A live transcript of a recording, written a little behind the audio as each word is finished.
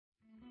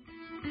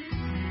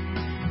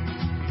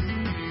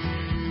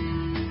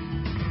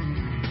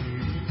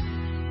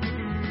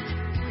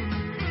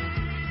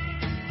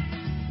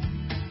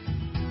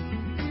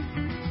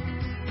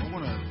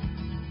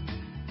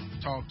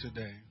talk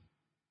today,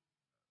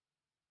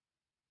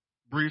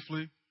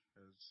 briefly,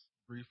 as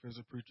brief as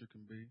a preacher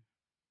can be,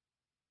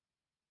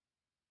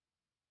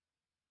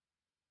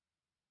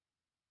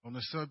 on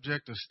the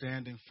subject of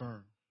standing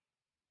firm.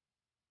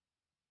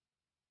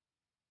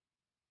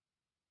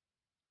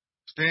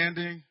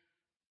 Standing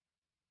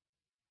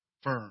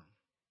firm.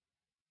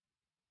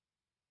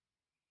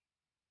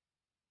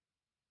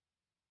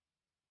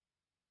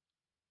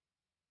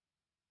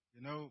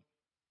 You know,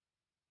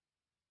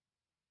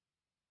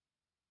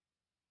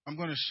 I'm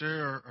going to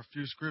share a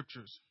few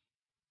scriptures.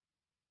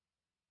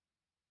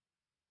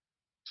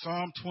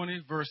 Psalm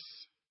 20, verse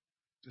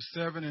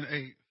 7 and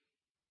 8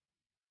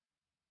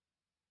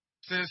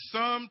 says,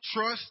 some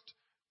trust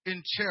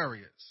in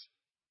chariots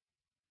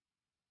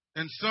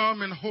and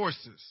some in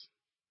horses,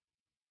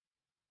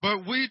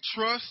 but we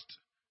trust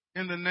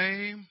in the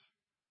name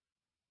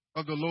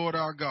of the Lord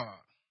our God.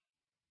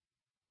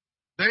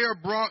 They are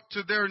brought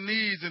to their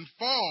knees and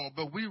fall,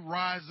 but we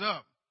rise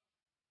up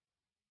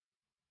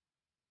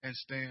and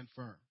stand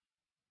firm.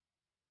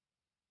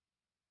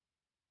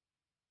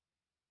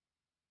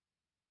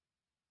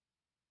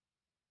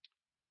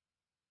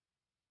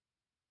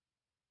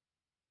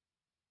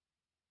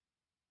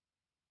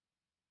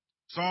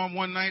 Psalm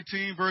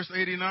 119, verse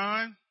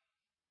 89,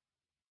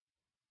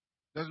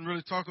 doesn't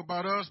really talk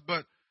about us,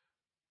 but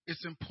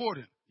it's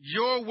important.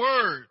 Your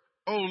word,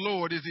 O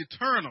Lord, is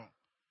eternal.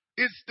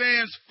 It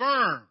stands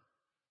firm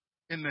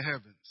in the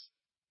heavens.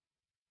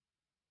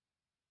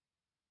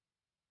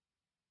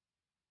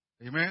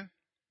 Amen?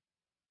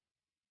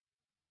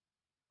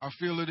 I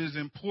feel it is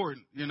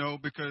important,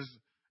 because,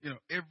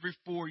 every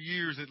 4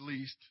 years at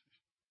least,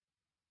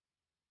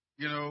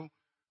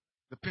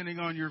 depending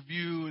on your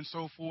view and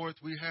so forth,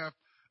 we have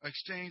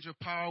exchange of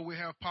power, we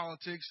have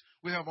politics,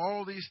 we have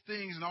all these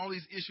things and all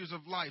these issues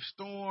of life,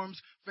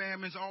 storms,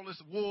 famines, all this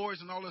wars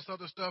and all this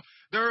other stuff.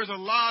 There is a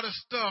lot of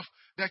stuff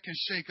that can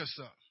shake us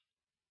up.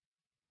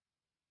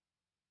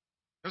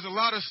 There's a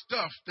lot of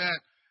stuff that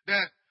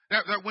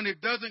when it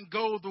doesn't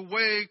go the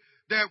way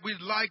that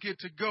we'd like it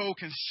to go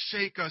can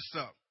shake us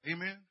up.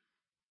 Amen?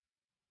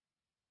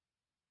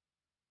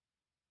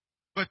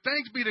 But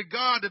thanks be to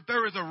God that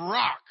there is a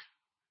rock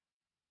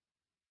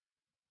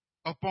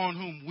upon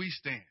whom we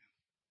stand.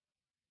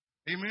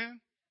 Amen?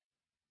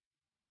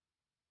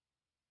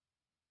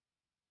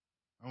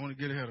 I want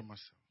to get ahead of myself.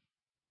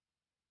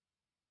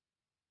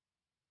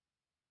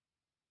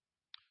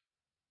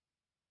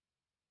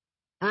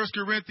 First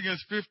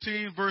Corinthians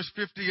 15, verse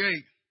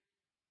 58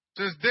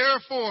 says,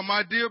 therefore,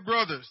 my dear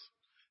brothers,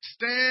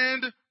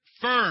 stand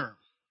firm.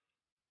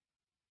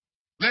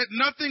 Let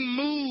nothing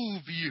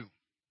move you.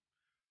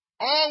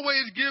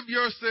 Always give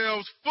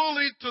yourselves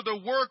fully to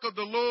the work of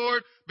the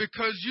Lord,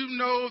 because you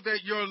know that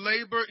your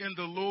labor in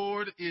the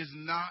Lord is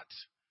not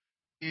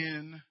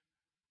in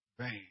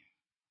vain.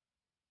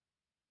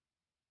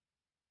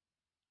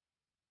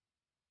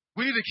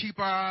 We need to keep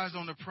our eyes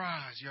on the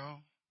prize, y'all.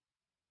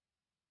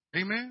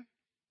 Amen?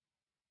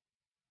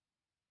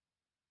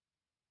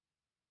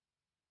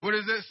 What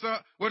does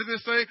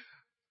it say?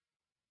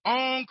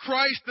 On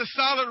Christ, the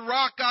solid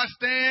rock I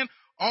stand.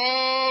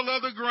 All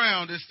other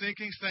ground is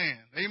sinking sand.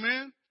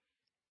 Amen?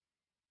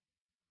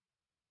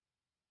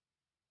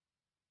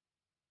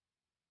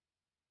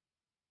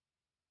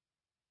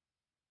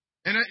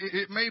 And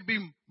it may be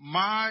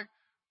my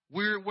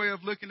weird way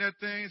of looking at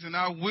things, and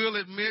I will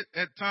admit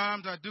at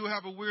times I do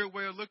have a weird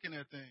way of looking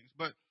at things.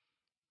 But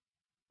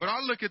I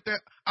look at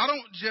that, I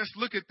don't just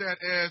look at that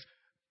as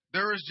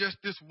there is just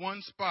this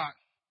one spot,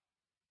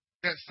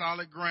 that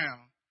solid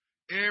ground.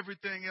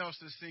 Everything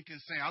else is sinking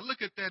sand. I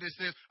look at that and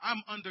says,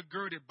 I'm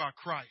undergirded by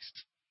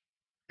Christ.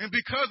 And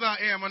because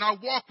I am, and I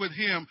walk with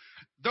him,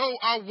 though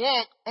I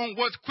walk on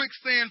what's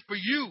quicksand for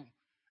you,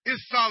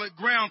 it's solid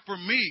ground for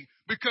me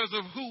because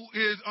of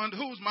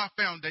who's my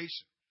foundation.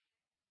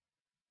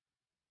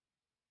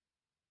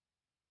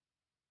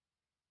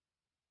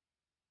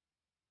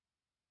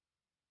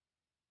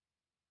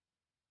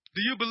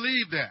 Do you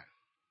believe that?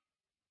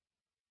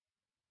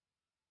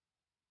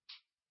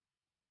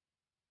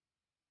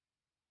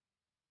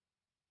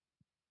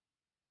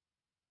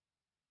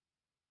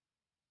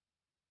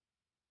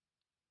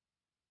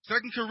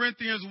 Second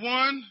Corinthians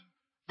 1,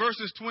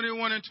 verses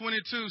 21 and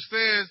 22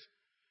 says,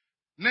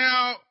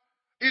 now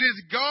it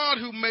is God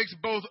who makes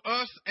both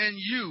us and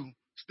you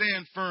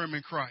stand firm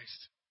in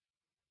Christ.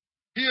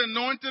 He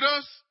anointed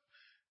us,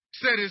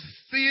 set his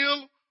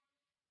seal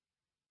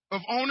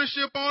of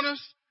ownership on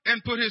us,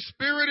 and put his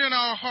spirit in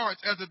our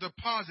hearts as a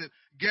deposit,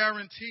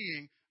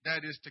 guaranteeing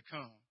that is to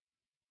come.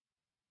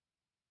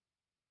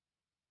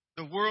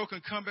 The world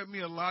can come at me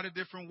a lot of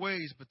different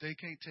ways, but they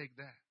can't take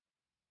that.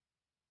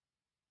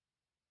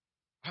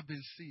 I've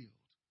been sealed.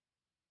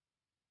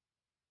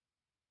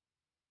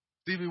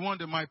 Stevie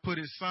Wonder might put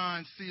his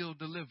sign, sealed,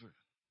 delivered.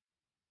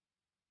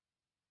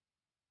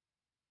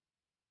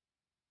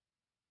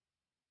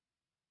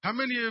 How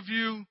many of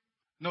you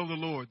know the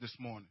Lord this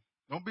morning?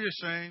 Don't be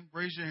ashamed.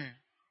 Raise your hand.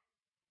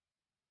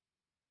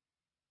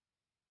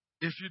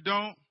 If you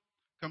don't,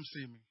 come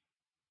see me.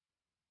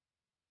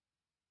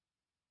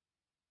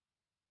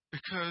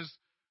 Because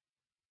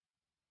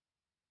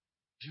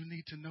you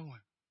need to know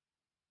him.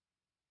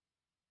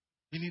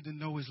 You need to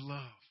know his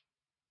love.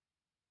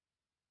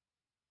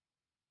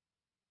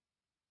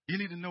 You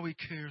need to know he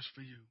cares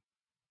for you.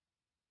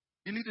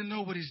 You need to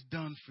know what he's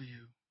done for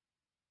you.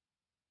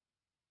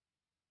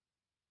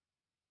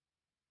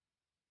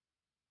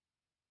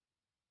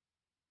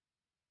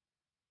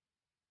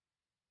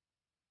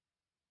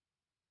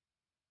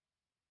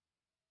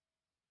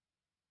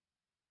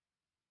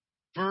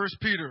 First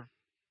Peter.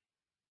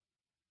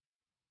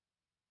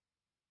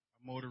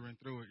 I'm motoring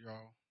through it,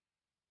 y'all.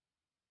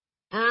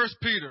 First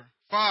Peter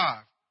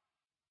 5,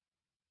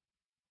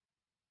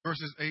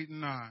 verses 8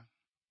 and 9.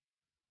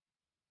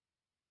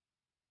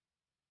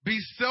 Be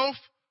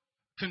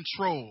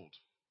self-controlled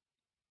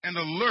and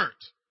alert.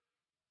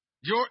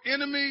 Your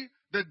enemy,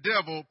 the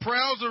devil,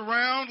 prowls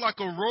around like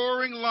a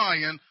roaring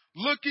lion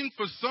looking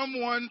for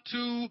someone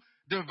to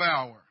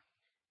devour.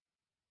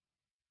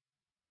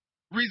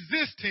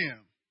 Resist him,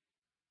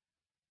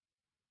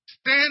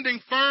 standing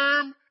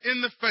firm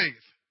in the faith,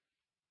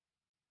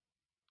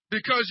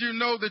 because you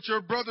know that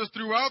your brothers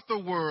throughout the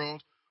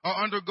world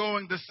are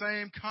undergoing the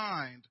same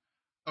kind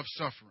of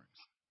sufferings.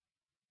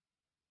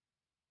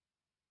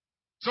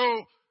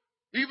 So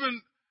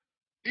even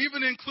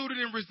included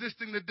in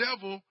resisting the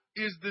devil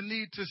is the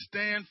need to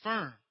stand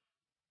firm.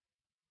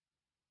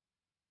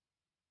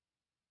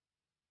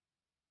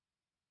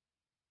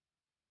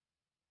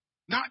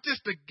 Not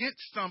just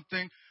against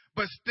something,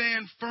 but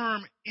stand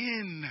firm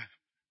in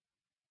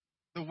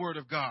the Word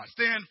of God.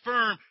 Stand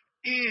firm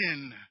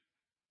in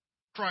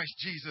Christ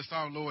Jesus,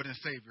 our Lord and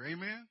Savior.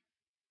 Amen?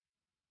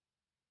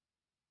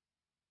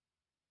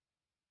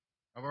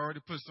 I've already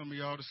put some of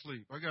y'all to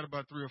sleep. I got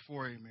about 3 or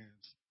 4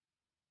 amens.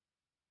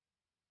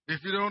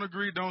 If you don't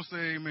agree, don't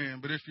say amen.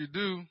 But if you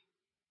do,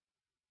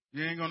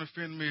 you ain't going to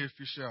offend me if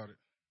you shout it.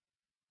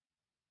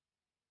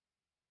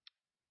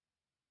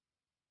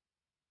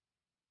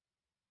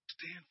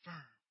 Stand firm.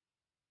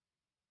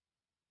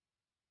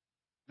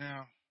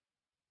 Now,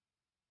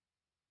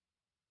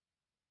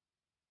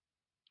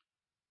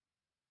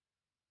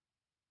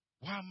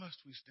 why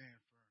must we stand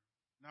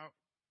firm?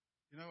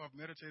 Now, I've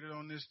meditated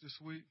on this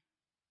week.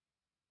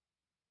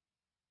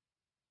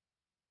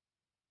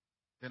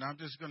 And I'm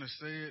just going to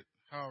say it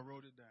how I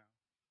wrote it down.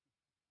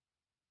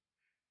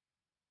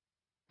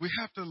 We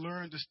have to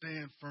learn to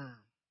stand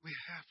firm. We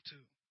have to.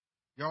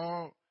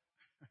 Y'all,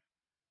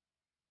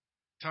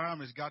 time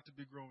has got to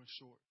be growing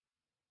short.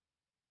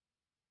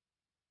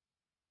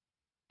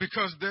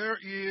 Because there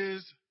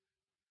is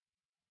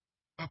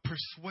a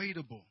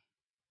persuadable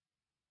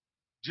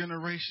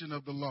generation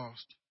of the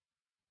lost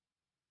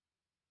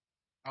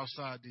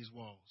outside these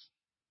walls.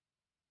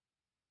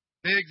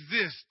 They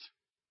exist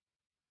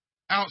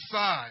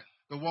outside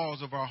the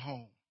walls of our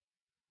home.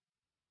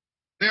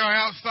 They are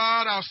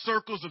outside our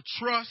circles of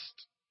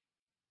trust.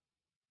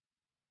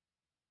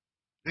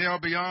 They are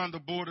beyond the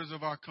borders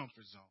of our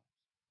comfort zone.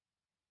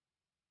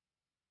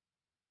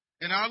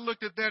 And I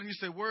looked at that and you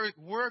say, where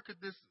could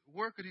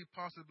he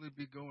possibly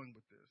be going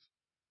with this?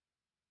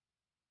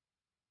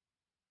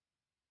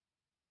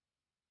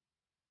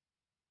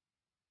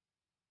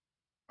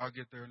 I'll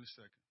get there in a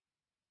second.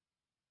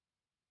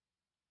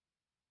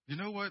 You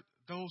know what?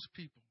 Those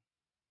people,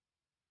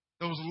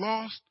 those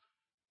lost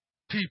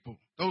people,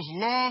 those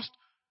lost,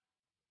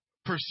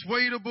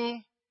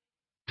 persuadable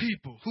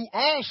people who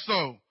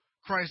also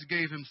Christ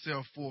gave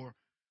himself for,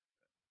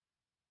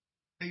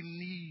 they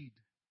need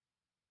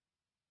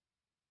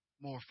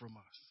more from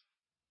us.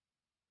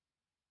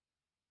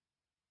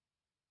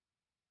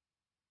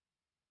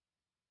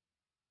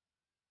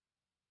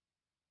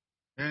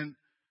 And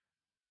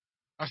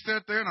I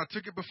sat there and I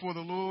took it before the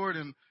Lord,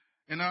 and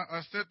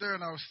I sat there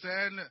and I was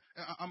sad.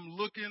 I'm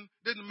looking.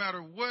 Didn't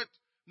matter what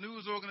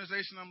news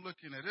organization I'm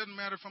looking at. It doesn't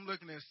matter if I'm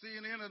looking at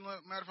CNN. It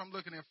doesn't matter if I'm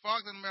looking at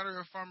Fox. It doesn't matter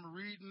if I'm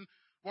reading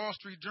Wall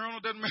Street Journal.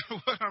 It doesn't matter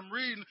what I'm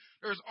reading.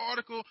 There's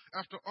article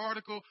after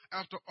article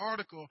after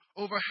article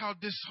over how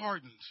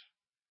disheartened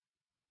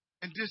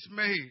and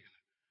dismayed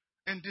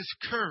and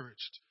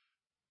discouraged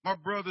my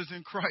brothers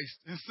in Christ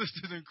and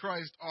sisters in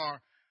Christ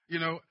are,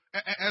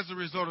 as a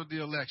result of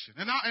the election.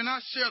 And I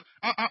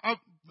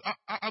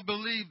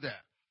believe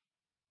that.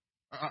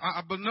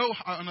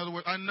 In other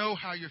words, I know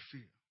how you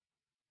feel.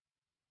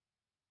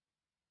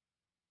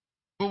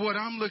 But what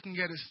I'm looking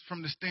at is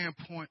from the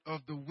standpoint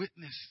of the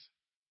witness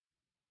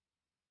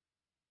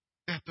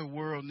that the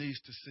world needs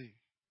to see.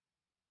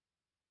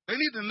 They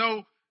need to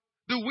know,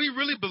 do we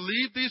really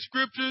believe these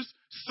scriptures?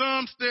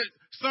 Some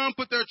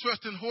put their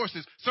trust in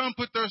horses. Some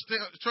put their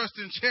trust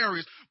in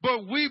chariots.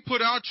 But we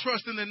put our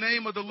trust in the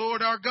name of the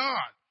Lord our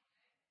God.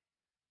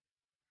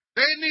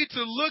 They need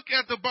to look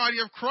at the body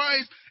of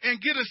Christ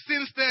and get a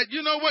sense that,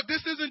 you know what,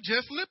 this isn't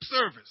just lip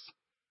service.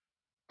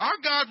 Our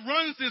God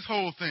runs this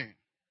whole thing.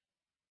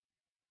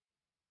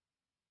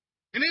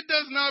 And it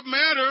does not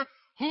matter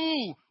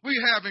who we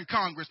have in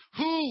Congress,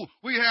 who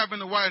we have in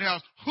the White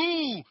House,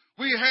 who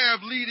we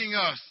have leading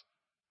us.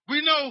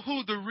 We know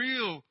who the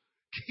real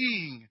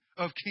King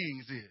of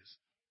Kings is.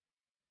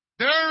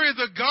 There is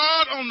a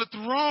God on the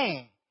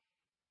throne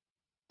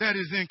that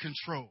is in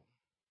control.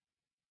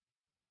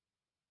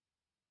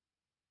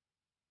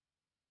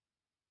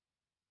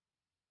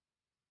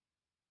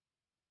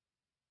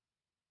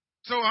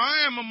 So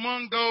I am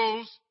among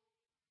those,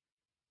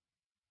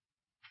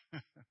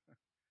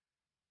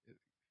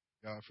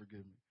 God forgive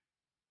me.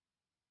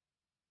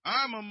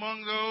 I'm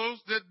among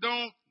those that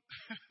don't,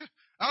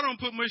 I don't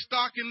put much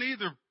stock in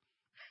either,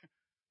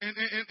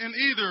 in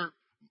either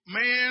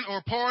man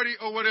or party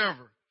or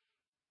whatever.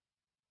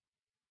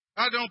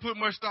 I don't put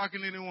much stock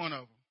in any one of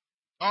them.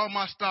 All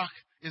my stock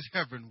is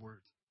heavenward.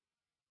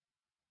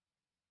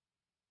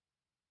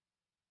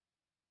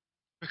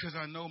 Because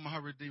I know my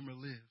Redeemer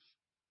lives.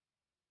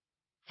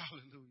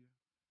 Hallelujah.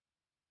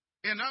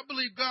 And I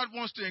believe God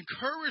wants to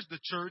encourage the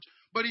church,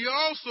 but he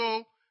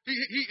also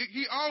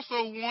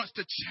wants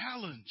to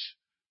challenge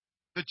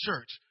the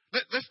church.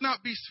 Let's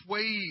not be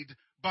swayed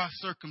by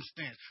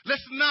circumstance.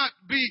 Let's not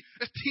be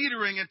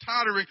teetering and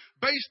tottering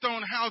based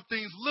on how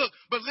things look,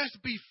 but let's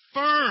be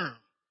firm.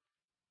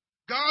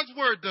 God's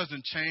word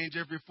doesn't change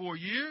every 4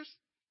 years.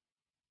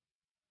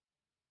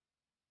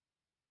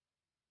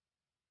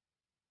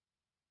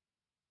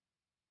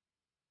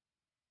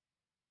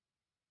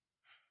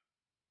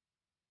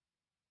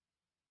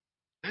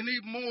 They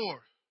need more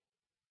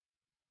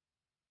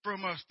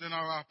from us than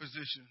our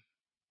opposition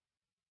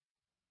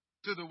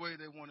to the way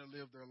they want to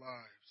live their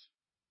lives.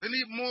 They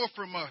need more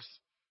from us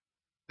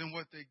than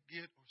what they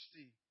get or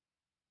see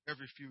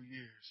every few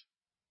years.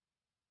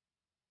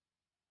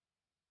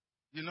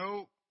 You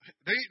know,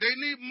 they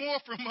need more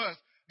from us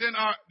than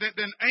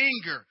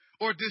anger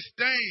or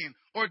disdain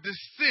or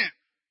dissent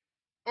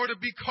or to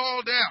be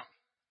called out.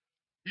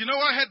 You know,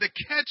 I had to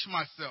catch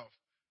myself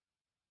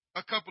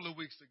a couple of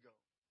weeks ago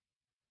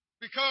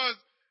because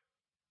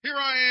here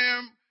I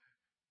am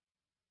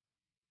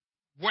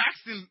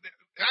waxing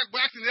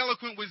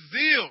eloquent with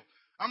zeal.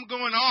 I'm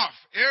going off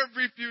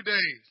every few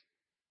days.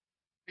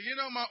 And you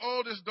know, my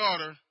oldest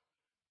daughter,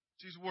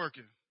 she's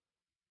working.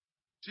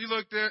 She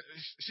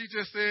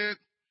just said,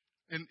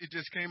 and it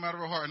just came out of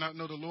her heart, and I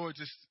know the Lord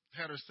just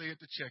had her say it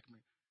to check me.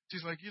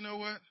 She's like, you know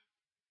what?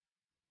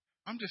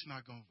 I'm just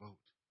not going to vote.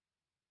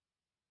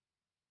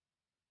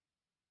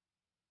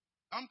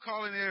 I'm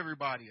calling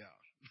everybody out.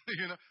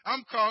 You know,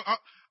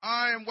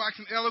 I am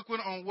waxing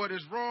eloquent on what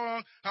is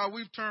wrong, how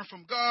we've turned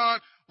from God,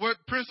 what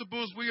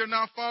principles we are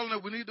not following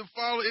that we need to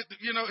follow.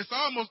 You know, it's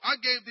almost, I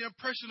gave the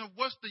impression of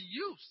what's the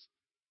use?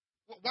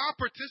 Why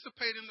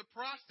participate in the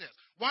process?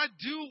 Why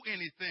do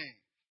anything?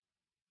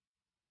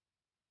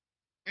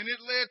 And it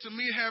led to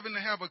me having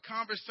to have a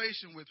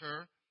conversation with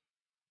her,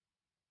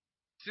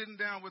 sitting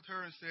down with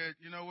her and said,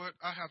 you know what?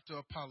 I have to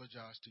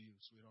apologize to you,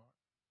 sweetheart.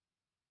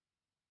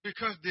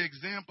 Because the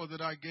example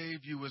that I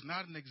gave you was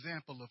not an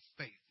example of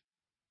faith.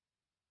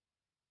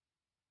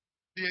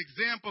 The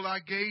example I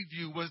gave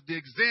you was the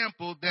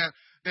example that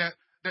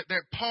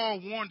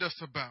Paul warned us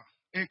about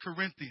in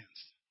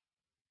Corinthians.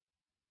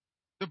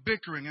 The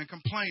bickering and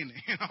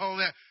complaining and all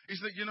that. He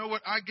said, you know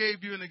what? I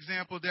gave you an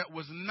example that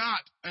was not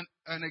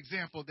an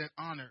example that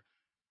honored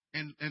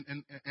and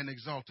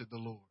exalted the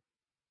Lord.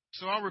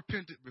 So I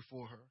repented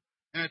before her.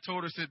 And I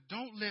told her, I said,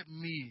 don't let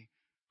me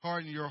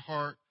harden your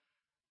heart.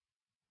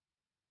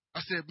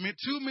 I said,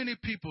 too many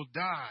people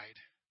died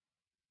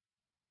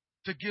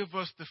to give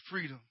us the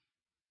freedom,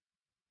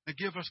 to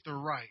give us the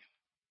right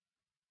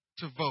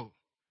to vote,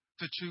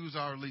 to choose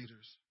our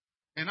leaders.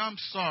 And I'm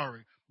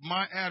sorry,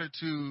 my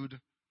attitude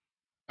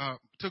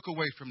took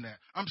away from that.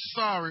 I'm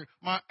sorry,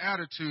 my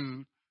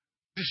attitude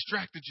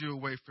distracted you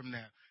away from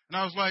that. And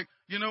I was like,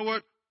 you know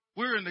what?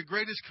 We're in the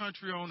greatest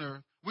country on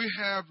earth. We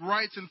have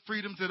rights and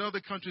freedoms that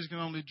other countries can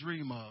only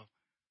dream of.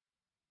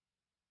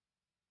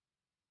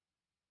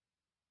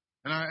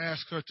 And I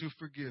asked her to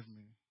forgive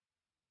me.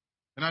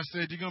 And I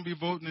said, you're going to be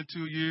voting in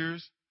 2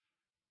 years,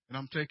 and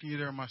I'm taking you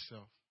there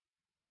myself.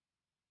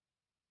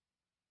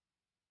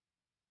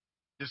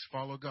 Just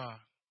follow God.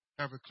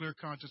 Have a clear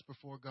conscience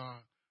before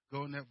God.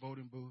 Go in that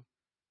voting booth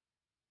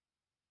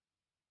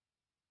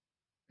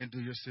and do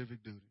your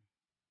civic duty.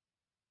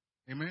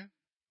 Amen?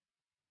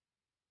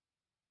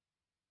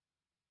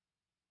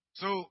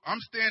 So I'm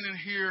standing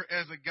here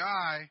as a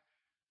guy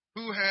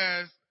who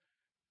has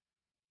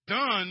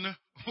done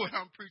what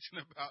I'm preaching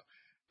about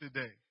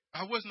today.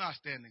 I was not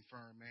standing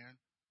firm, man.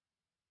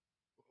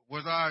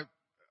 Was I?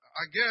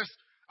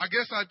 I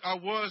guess I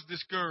was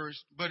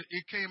discouraged, but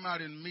it came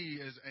out in me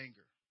as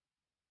anger.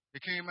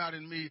 It came out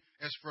in me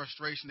as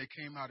frustration. It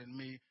came out in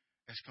me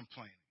as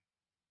complaining.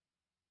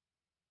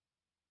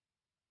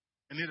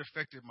 And it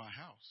affected my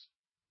house.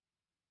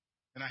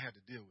 And I had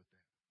to deal with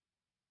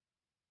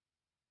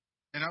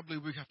that. And I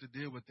believe we have to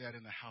deal with that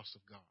in the house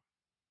of God.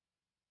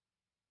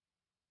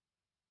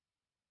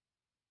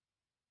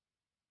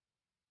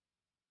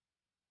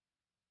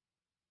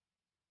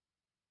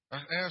 I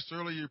asked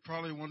earlier, you're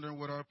probably wondering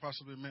what I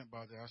possibly meant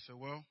by that. I said,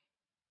 well,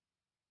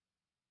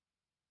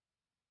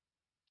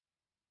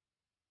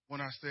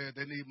 when I said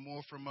they need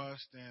more from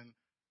us than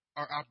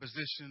our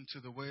opposition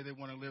to the way they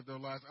want to live their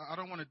lives, I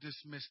don't want to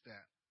dismiss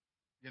that.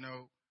 You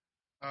know,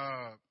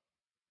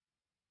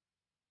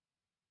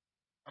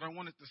 I don't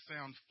want it to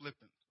sound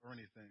flippant or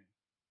anything.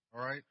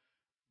 All right?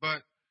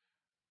 But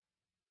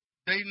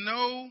they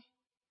know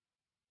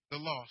the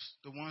lost,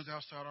 the ones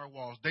outside our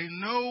walls. They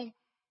know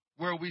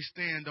where we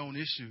stand on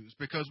issues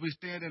because we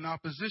stand in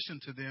opposition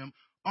to them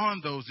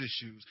on those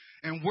issues.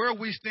 And where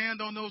we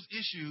stand on those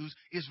issues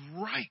is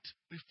right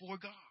before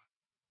God.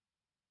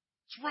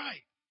 It's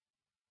right.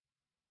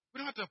 We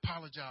don't have to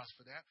apologize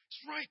for that.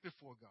 It's right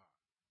before God.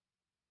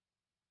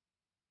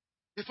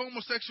 If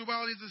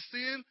homosexuality is a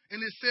sin,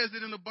 and it says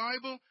it in the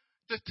Bible,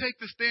 to take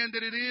the stand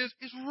that it is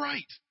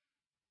right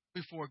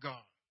before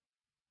God.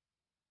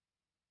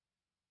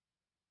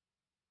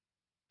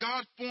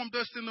 God formed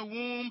us in the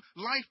womb.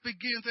 Life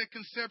begins at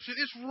conception.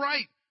 It's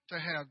right to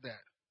have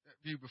that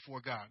view before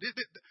God.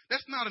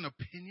 That's not an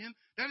opinion.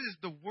 That is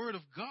the word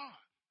of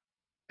God.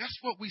 That's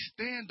what we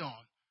stand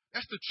on.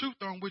 That's the truth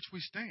on which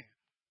we stand.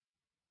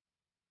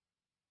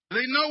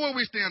 They know where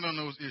we stand on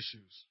those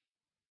issues.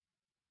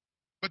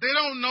 But they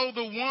don't know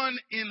the one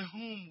in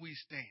whom we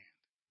stand.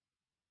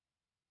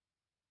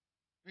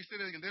 Let me say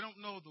that again. They don't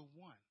know the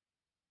one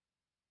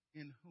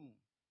in whom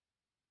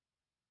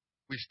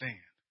we stand.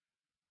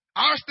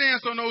 Our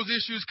stance on those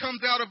issues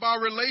comes out of our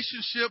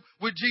relationship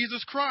with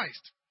Jesus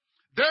Christ.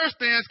 Their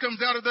stance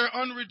comes out of their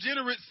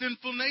unregenerate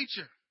sinful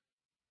nature.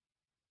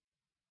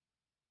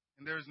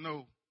 And there's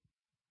no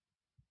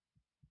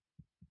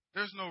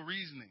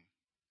reasoning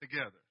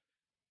together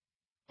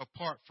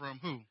apart from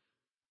who?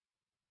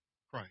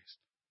 Christ.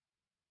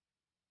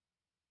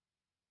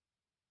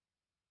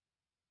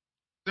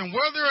 Then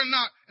whether or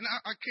not, and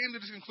I came to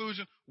this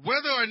conclusion,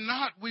 whether or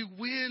not we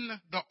win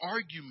the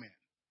argument,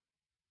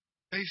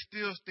 they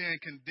still stand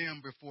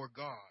condemned before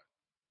God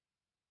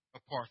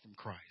apart from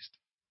Christ.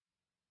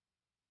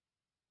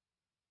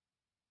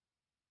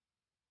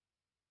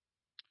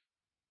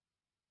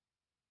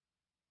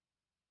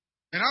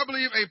 And I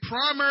believe a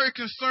primary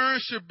concern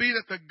should be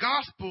that the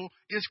gospel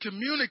is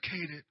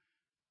communicated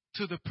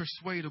to the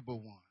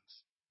persuadable ones.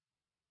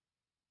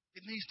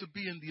 It needs to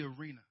be in the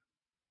arena.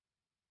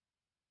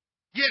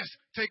 Yes,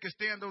 take a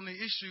stand on the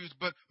issues,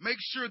 but make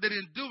sure that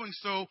in doing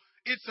so,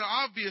 it's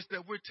obvious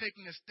that we're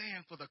taking a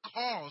stand for the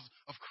cause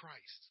of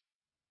Christ.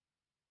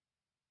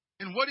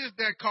 And what is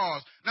that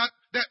cause? Not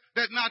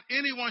that not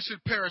anyone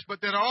should perish, but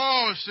that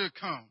all should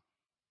come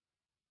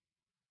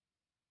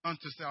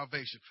unto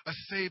salvation, a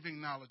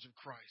saving knowledge of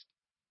Christ.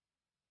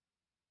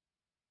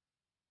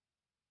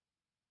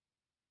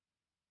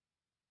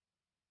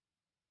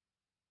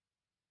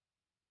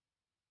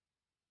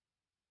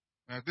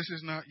 Now, if this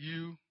is not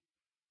you,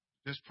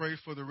 just pray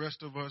for the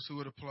rest of us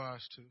who it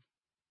applies to.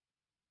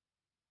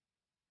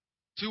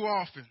 Too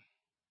often,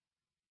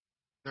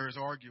 there is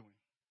arguing.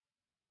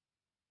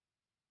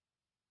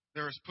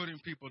 There is putting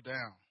people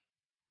down.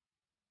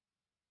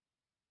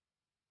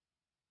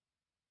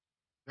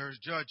 There is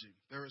judging.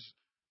 There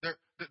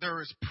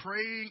is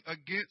praying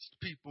against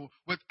people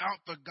without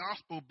the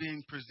gospel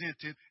being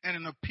presented and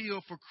an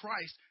appeal for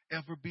Christ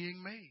ever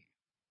being made.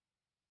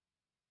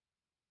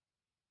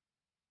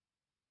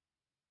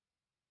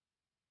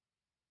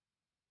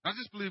 I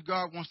just believe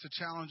God wants to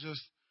challenge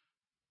us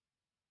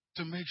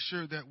to make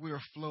sure that we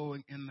are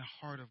flowing in the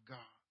heart of God.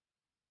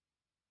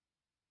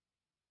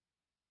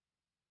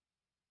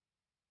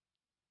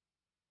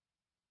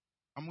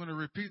 I'm going to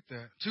repeat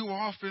that. Too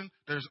often,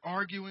 there's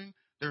arguing,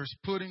 there's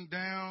putting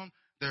down,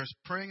 there's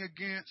praying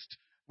against,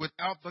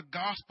 without the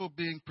gospel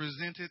being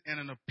presented and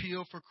an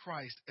appeal for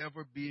Christ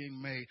ever being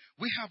made.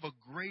 We have a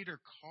greater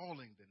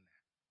calling than that.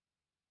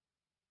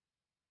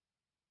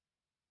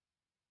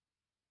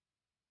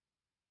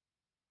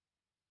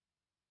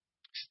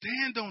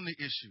 Stand on the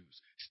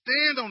issues.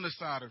 Stand on the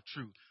side of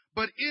truth.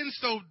 But in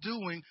so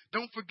doing,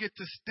 don't forget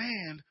to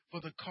stand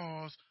for the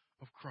cause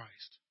of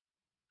Christ.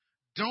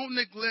 Don't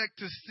neglect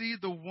to see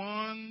the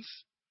ones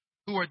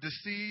who are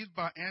deceived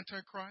by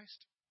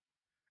Antichrist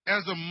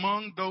as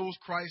among those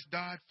Christ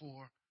died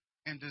for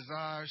and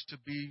desires to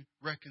be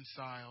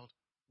reconciled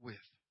with.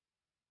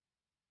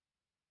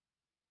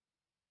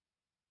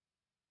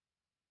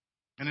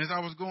 And as I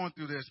was going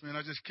through this, man,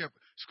 I just kept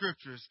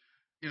scriptures,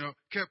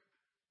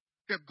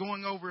 kept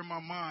going over in my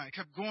mind,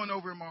 kept going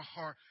over in my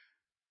heart.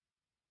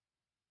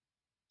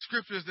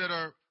 Scriptures that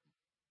are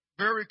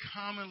very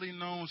commonly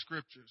known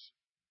scriptures,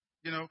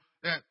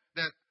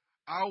 that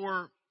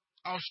our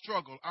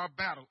struggle, our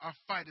battle, our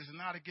fight is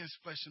not against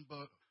flesh and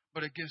blood,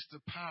 but against the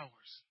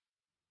powers.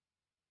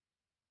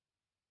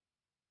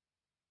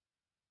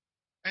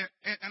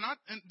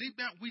 And deep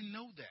down we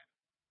know that.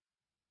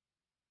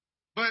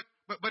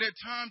 But at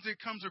times it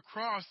comes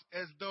across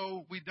as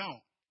though we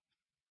don't.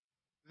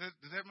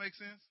 Does that make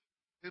sense?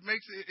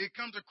 It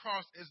comes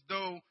across as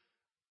though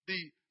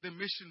the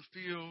mission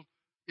field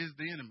is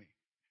the enemy.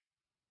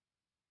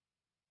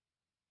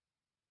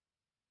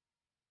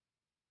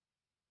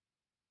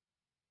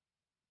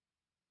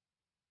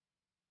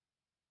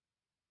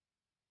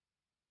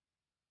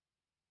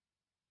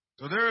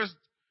 So there is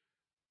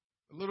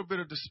a little bit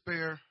of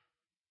despair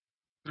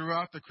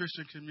throughout the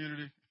Christian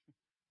community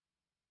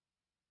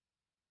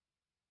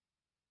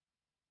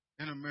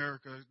in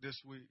America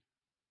this week.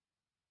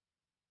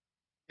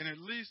 And at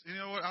least, you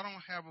know what, I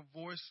don't have a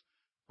voice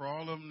for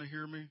all of them to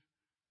hear me.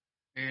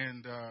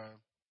 And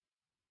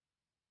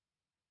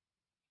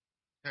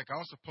heck, I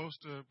was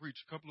supposed to preach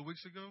a couple of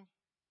weeks ago,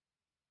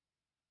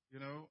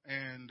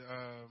 and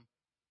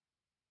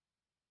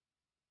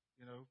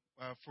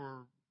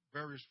for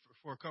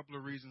for a couple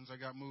of reasons, I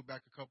got moved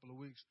back a couple of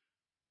weeks,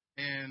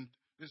 and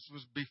this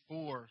was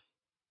before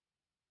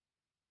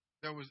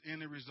there was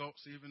any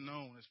results even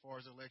known as far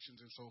as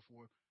elections and so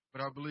forth.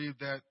 But I believe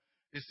that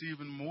it's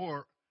even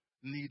more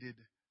needed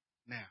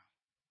now.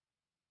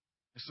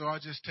 And so I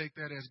just take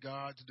that as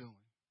God's doing.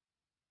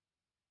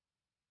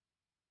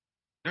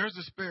 There's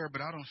despair,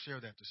 but I don't share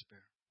that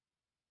despair.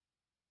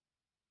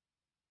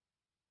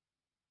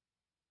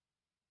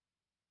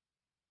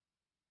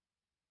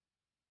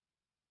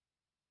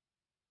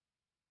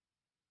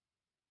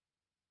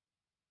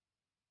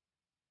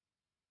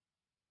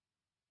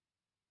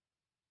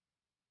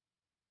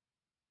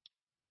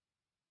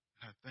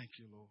 I thank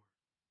you, Lord,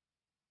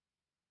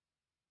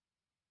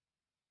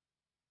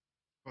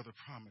 for the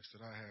promise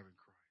that I have in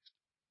Christ.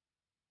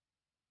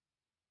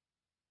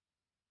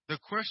 The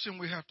question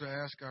we have to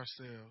ask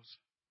ourselves,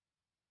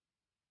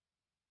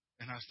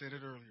 and I said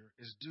it earlier,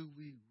 is do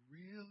we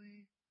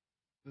really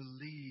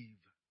believe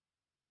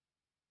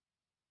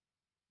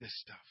this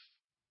stuff?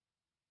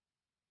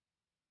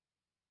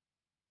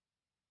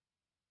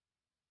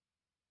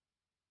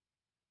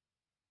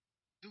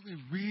 Do we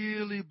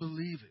really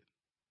believe it?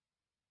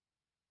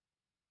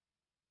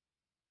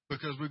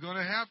 Because we're going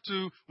to have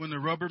to, when the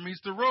rubber meets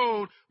the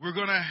road, we're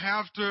going to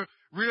have to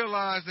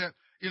realize that,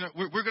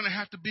 we're going to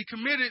have to be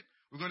committed.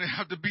 We're going to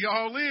have to be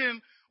all in.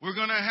 We're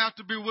going to have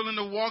to be willing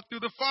to walk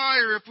through the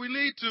fire if we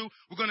need to.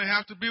 We're going to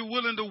have to be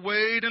willing to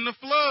wade in the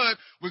flood.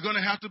 We're going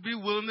to have to be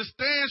willing to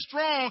stand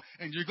strong.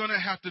 And you're going to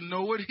have to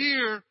know it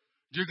here.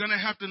 You're going to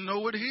have to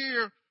know it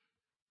here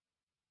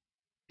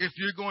if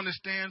you're going to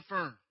stand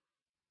firm.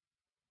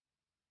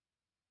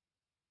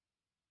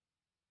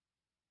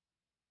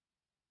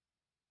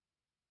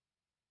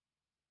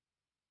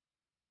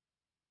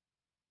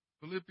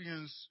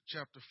 Philippians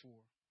chapter 4.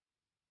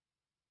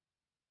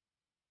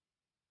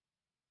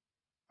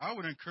 I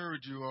would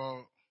encourage you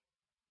all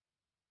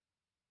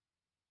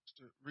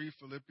to read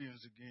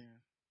Philippians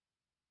again.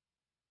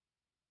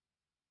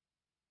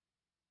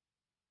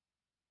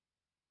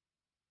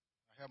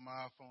 I have my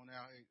iPhone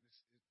out. I have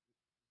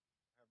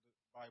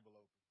the Bible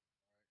open.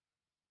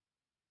 All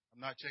right?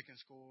 I'm not checking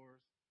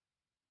scores.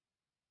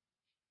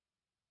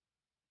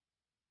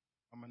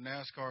 I'm a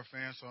NASCAR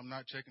fan, so I'm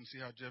not checking to see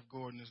how Jeff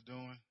Gordon is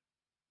doing.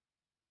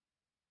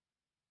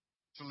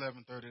 It's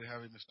 11:30. They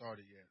haven't even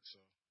started yet, so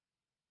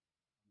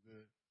I'm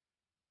good.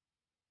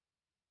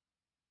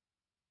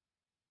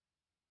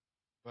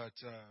 But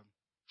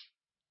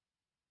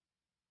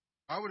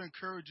I would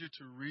encourage you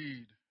to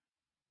read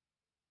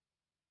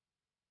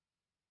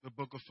the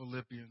book of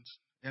Philippians.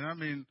 And I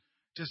mean,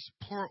 just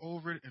pour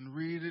over it and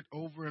read it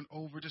over and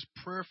over. Just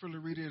prayerfully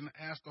read it and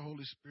ask the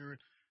Holy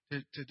Spirit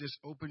to just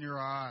open your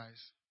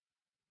eyes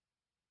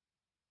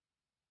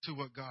to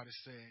what God is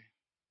saying.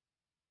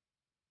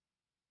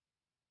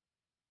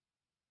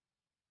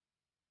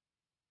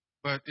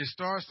 But it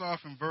starts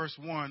off in verse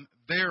 1,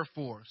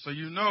 therefore. So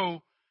you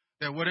know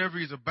that whatever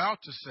he's about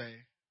to say,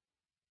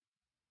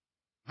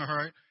 all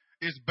right,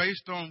 is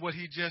based on what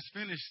he just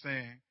finished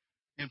saying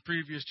in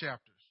previous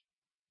chapters.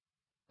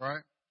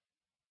 Right?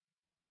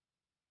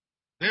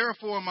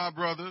 Therefore, my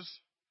brothers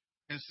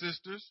and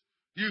sisters,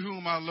 you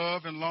whom I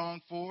love and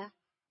long for,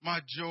 my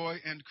joy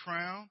and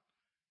crown,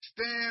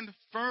 stand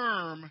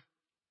firm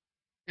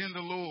in the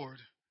Lord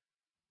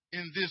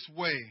in this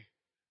way,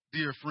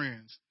 dear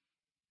friends.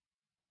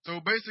 So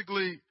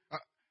basically,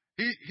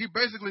 he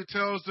basically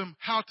tells them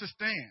how to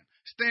stand.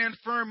 Stand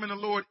firm in the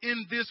Lord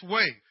in this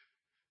way.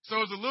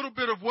 So it's a little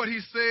bit of what he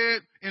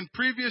said in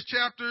previous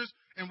chapters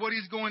and what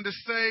he's going to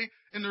say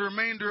in the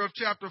remainder of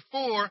chapter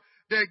 4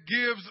 that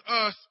gives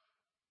us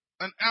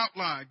an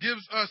outline,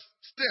 gives us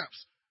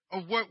steps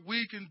of what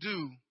we can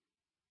do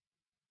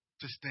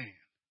to stand.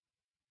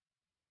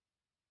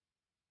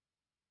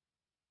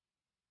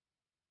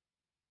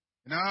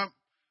 Now,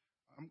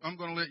 I'm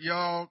going to let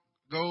y'all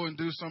go and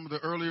do some of the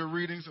earlier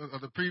readings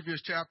of the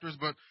previous chapters,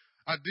 but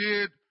I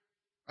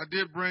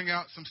did bring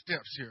out some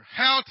steps here.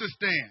 How to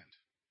stand.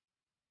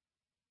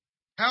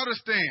 How to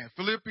stand.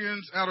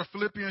 Out of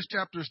Philippians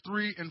chapters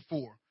 3 and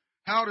 4.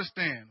 How to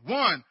stand.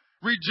 1,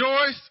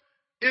 rejoice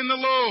in the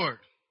Lord.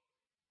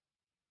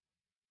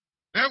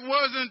 That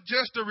wasn't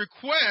just a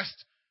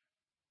request.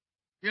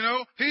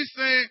 He's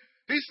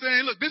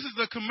saying, look, this is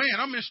a command.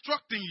 I'm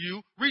instructing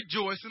you,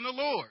 rejoice in the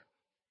Lord.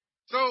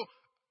 So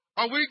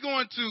are we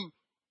going to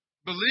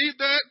believe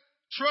that,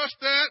 trust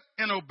that,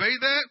 and obey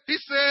that? He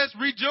says,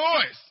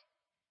 rejoice.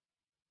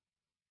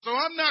 So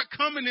I'm not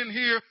coming in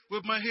here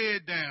with my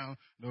head down.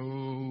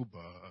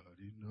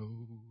 Nobody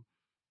knows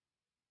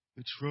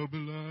the trouble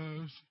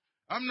lies.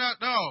 I'm not,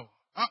 no.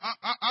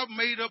 I've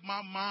made up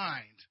my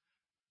mind.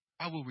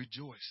 I will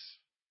rejoice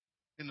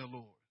in the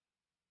Lord.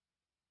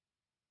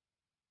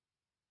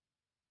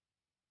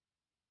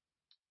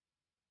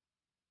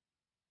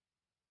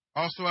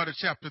 Also out of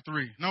chapter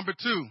 3. Number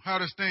 2, how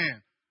to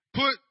stand.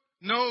 Put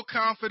no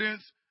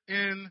confidence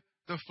in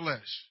the flesh.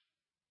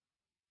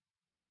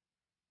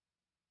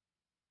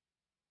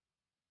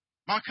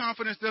 My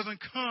confidence doesn't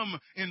come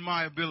in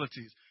my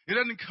abilities. It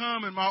doesn't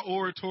come in my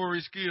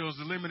oratory skills,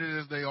 as limited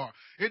as they are.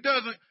 It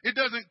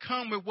doesn't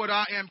come with what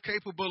I am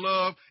capable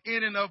of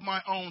in and of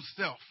my own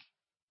self.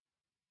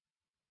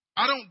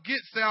 I don't get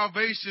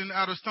salvation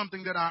out of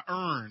something that I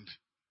earned.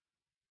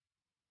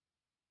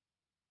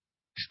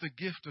 It's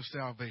the gift of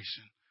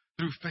salvation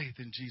through faith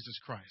in Jesus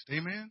Christ.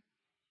 Amen?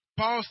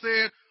 Paul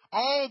said,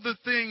 all the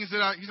things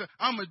that he said,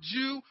 I'm a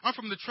Jew. I'm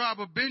from the tribe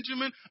of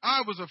Benjamin.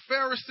 I was a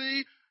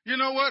Pharisee. You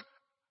know what?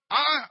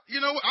 I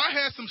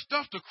had some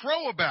stuff to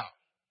crow about.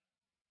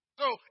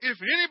 So if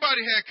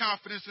anybody had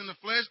confidence in the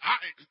flesh,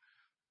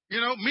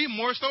 me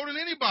more so than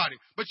anybody.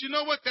 But you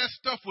know what? That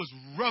stuff was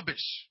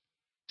rubbish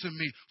to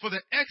me for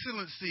the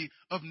excellency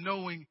of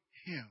knowing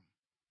him.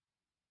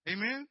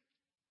 Amen?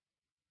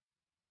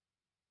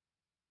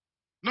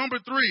 Number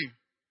 3,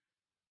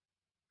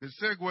 the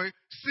segue,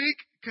 seek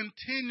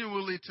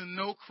continually to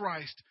know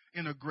Christ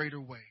in a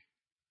greater way.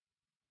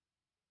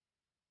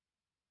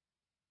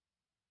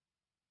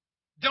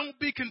 Don't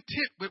be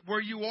content with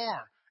where you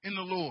are in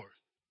the Lord.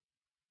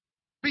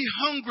 Be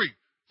hungry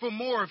for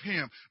more of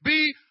him.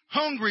 Be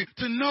hungry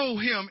to know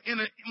him in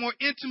a more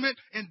intimate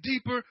and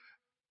deeper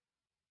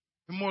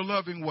and more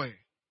loving way.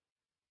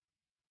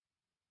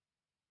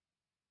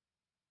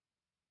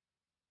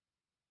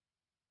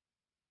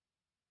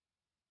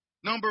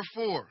 Number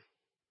 4.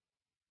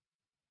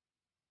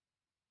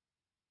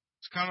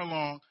 It's kind of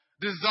long.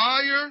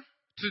 Desire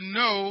to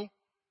know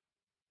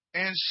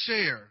and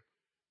share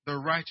the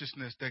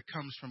righteousness that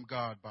comes from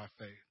God by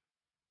faith.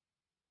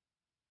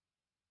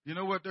 You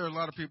know what? There are a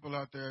lot of people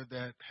out there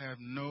that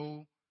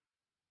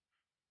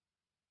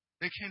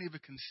they can't even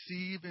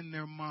conceive in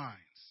their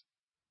minds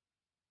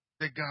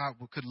that God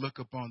could look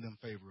upon them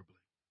favorably.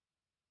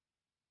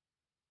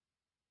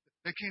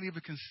 They can't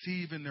even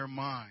conceive in their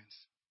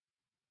minds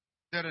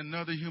that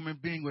another human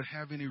being would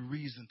have any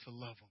reason to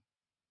love them,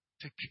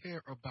 to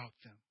care about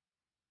them.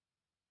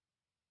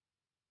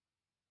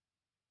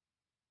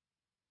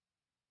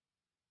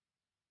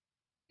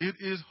 It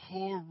is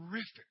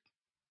horrific,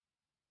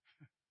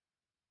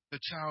 the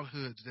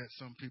childhoods that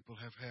some people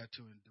have had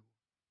to endure.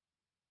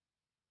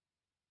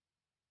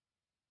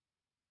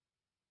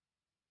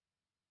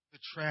 The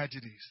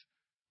tragedies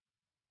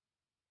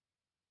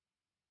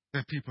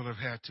that people have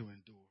had to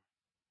endure.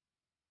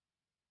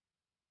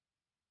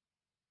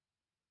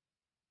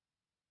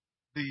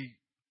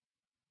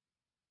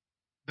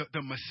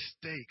 The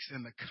mistakes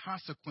and the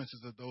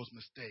consequences of those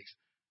mistakes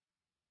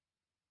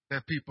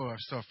that people have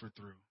suffered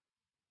through.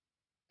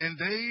 And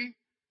they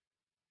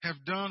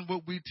have done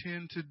what we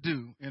tend to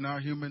do in our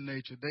human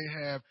nature.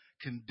 They have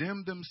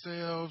condemned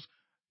themselves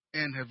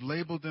and have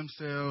labeled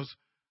themselves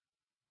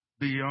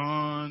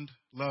beyond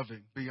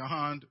loving,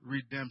 beyond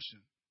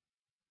redemption.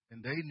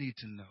 And they need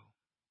to know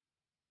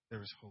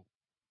there is hope.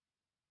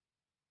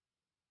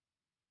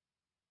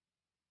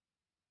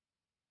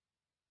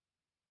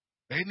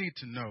 They need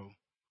to know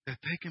that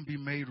they can be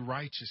made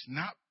righteous,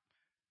 not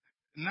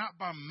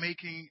by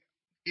making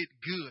it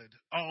good,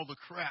 all the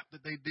crap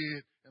that they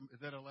did. Is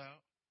that allowed?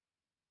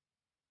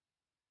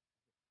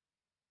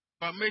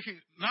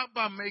 Not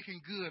by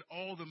making good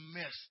all the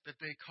mess that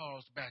they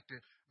caused back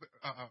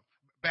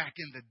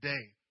in the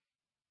day.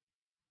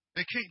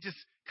 They can't just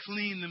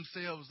clean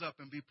themselves up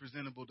and be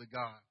presentable to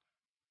God.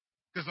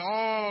 Because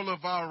all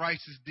of our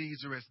righteous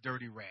deeds are as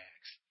dirty rags.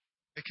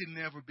 It can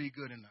never be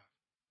good enough.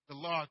 The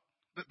law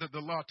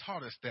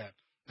taught us that.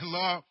 The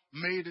law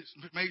made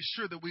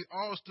sure that we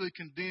all stood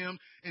condemned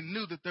and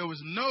knew that there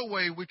was no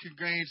way we could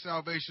gain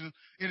salvation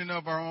in and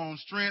of our own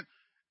strength.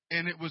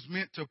 And it was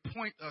meant to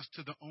point us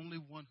to the only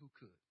one who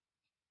could.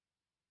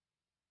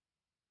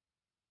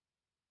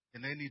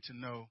 And they need to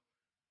know,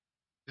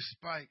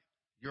 despite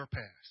your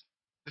past,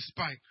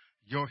 despite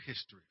your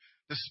history,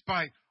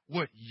 despite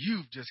what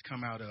you've just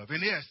come out of,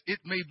 and yes, it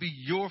may be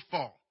your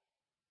fault.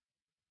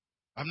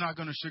 I'm not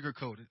going to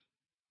sugarcoat it.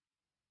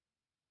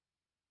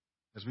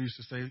 As we used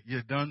to say,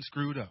 you're done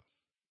screwed up.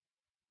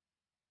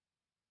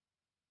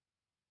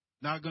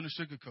 Not going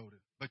to sugarcoat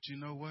it. But you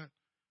know what?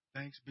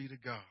 Thanks be to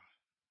God.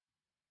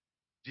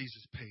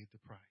 Jesus paid the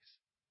price.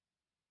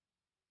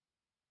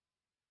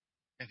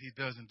 And he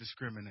doesn't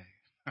discriminate.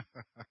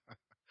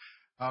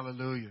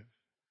 Hallelujah.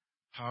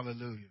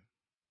 Hallelujah.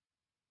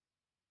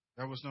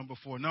 That was number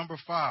 4. Number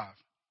 5.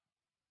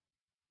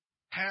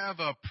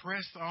 Have a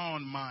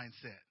press-on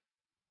mindset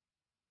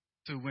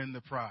to win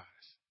the prize.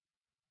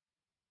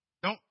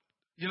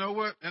 You know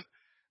what? And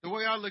the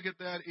way I look at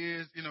that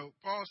is,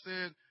 Paul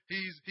said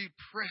he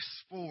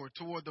pressed forward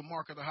toward the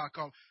mark of the high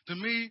call. To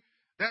me,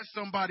 that's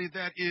somebody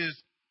that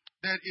is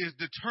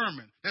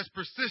determined, that's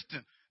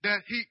persistent,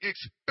 that he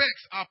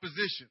expects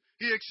opposition,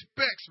 he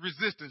expects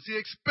resistance, he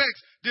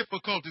expects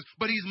difficulties,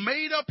 but he's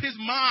made up his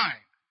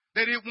mind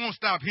that it won't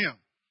stop him.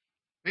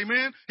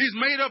 Amen. He's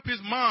made up his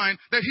mind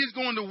that he's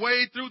going to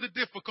wade through the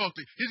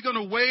difficulty. He's going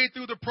to wade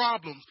through the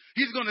problems.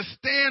 He's going to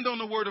stand on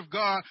the word of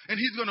God, and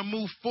he's going to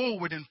move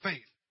forward in faith.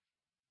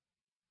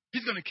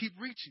 He's going to keep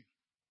reaching.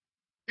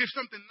 If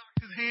something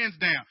knocks his hands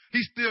down,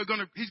 he's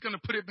going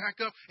to put it back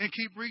up and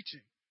keep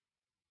reaching.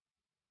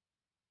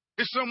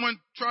 If someone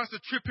tries to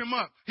trip him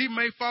up, he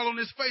may fall on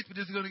his face, but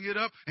he's going to get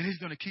up and he's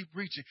going to keep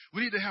reaching.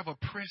 We need to have a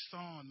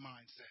press-on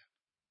mindset.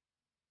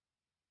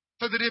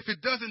 So that if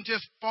it doesn't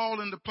just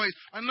fall into place,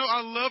 I know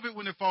I love it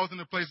when it falls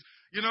into place.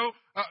 You know,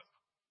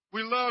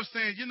 we love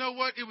saying, you know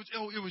what? It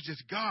was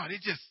just God.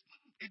 It just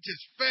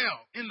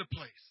fell into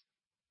place.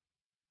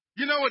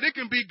 You know what? It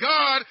can be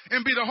God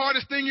and be the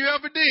hardest thing you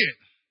ever did.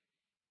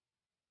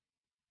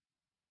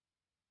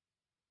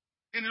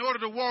 And in order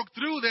to walk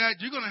through that,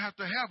 you're going to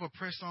have a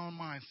press-on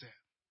mindset.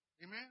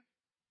 Amen?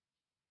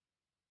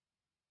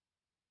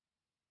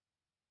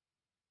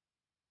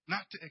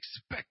 Not to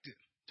expect it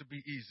to be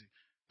easy.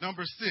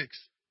 Number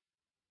 6.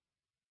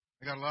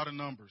 I got a lot of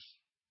numbers.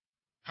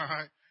 All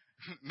right?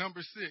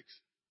 Number 6.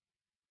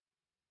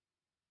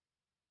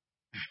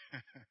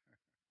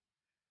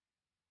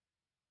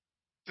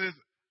 Says,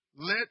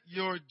 let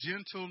your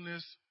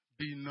gentleness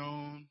be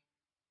known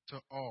to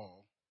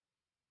all.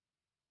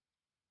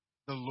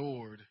 The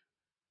Lord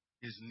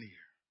is near.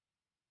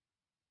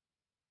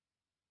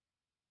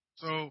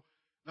 So,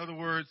 in other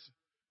words,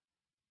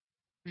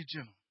 be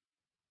gentle.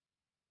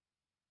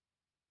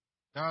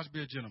 Guys,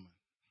 be a gentleman.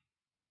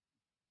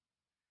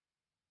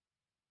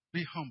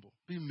 Be humble.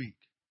 Be meek.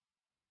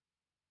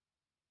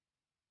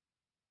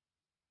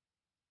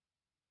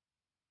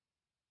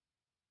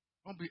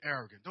 Don't be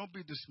arrogant. Don't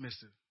be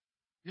dismissive.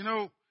 You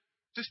know,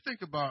 just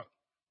think about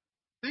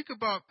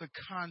the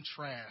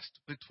contrast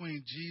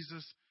between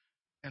Jesus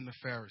and the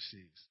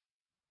Pharisees.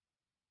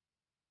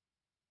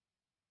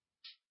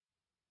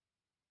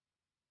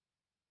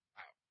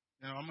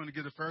 You know, I'm going to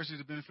give the Pharisees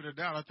the benefit of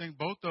the doubt. I think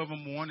both of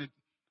them wanted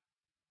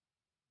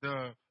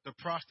the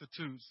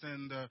prostitutes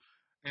and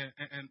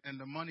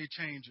the money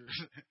changers,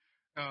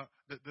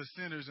 the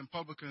sinners and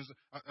publicans.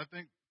 I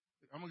think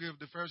I'm going to give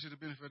the Pharisees the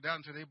benefit of the doubt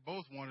until they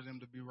both wanted them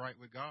to be right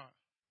with God.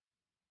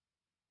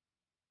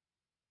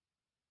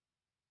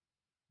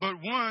 But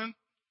one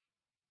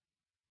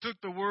took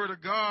the word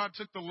of God,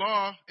 took the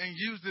law, and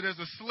used it as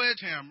a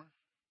sledgehammer.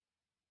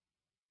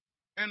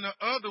 And the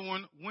other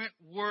one went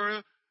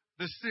where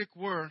the sick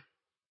were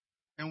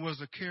and was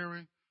a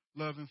caring,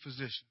 loving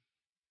physician.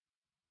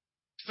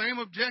 Same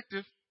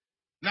objective,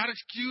 not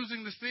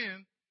excusing the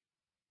sin,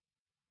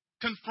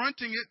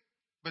 confronting it,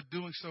 but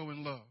doing so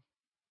in love.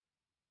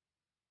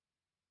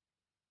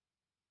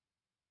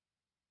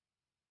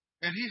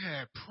 And he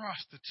had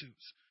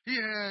prostitutes. He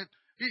had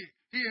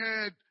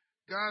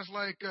guys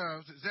like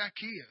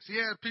Zacchaeus. He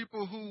had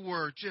people who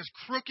were just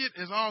crooked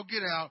as all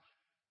get out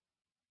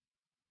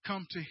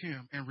come to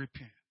him and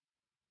repent.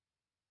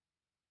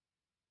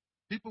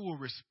 People will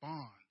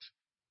respond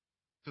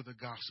to the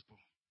gospel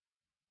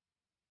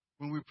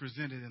when we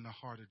present it in the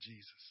heart of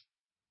Jesus.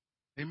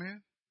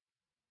 Amen?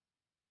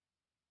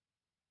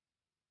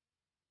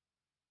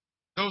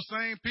 Those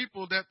same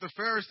people that the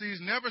Pharisees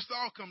never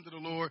saw come to the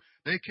Lord,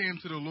 they came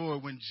to the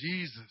Lord when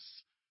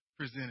Jesus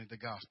presented the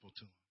gospel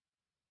to them.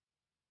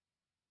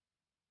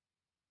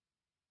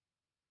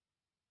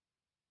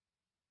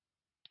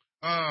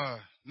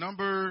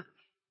 Number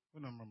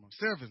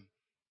 7.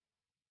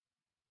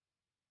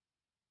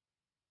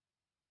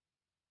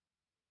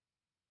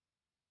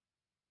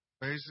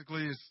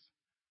 Basically, it's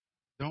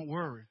don't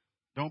worry.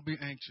 Don't be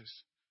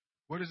anxious.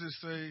 What does it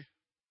say?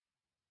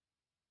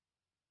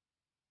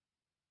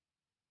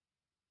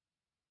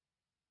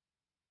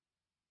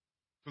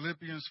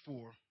 Philippians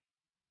 4.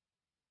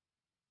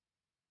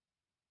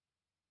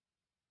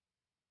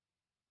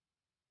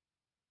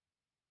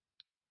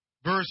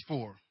 Verse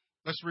 4.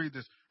 Let's read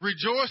this.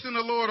 Rejoice in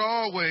the Lord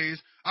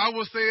always. I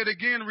will say it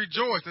again,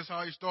 rejoice. That's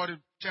how he started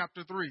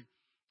chapter 3.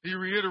 He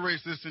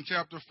reiterates this in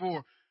chapter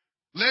 4.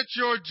 Let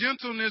your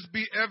gentleness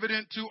be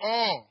evident to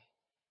all.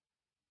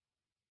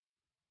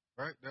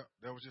 Right?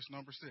 That was just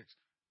number 6.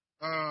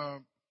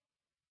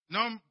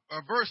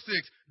 Verse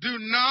 6. Do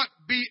not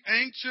be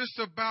anxious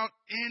about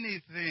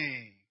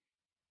anything.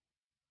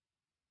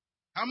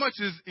 How much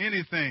is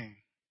anything?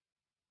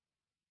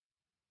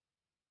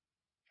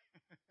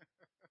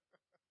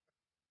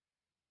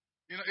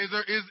 You know,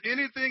 is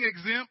anything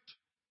exempt?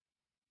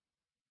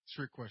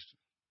 Trick question.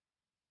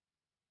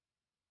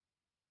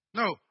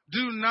 No,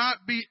 do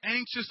not be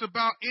anxious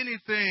about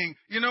anything.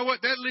 You know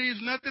what? That leaves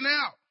nothing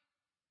out.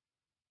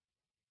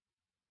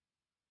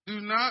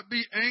 Do not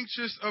be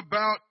anxious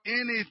about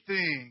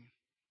anything,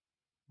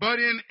 but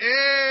in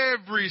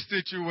every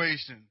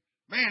situation.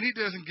 Man, he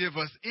doesn't give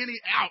us any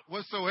out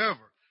whatsoever.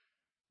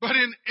 But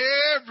in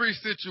every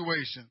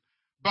situation,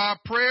 by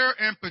prayer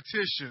and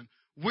petition,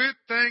 with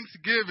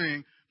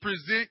thanksgiving,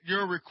 present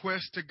your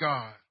request to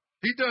God.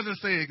 He doesn't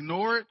say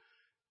ignore it.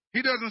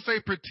 He doesn't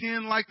say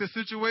pretend like the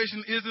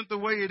situation isn't the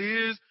way it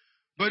is.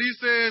 But he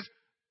says,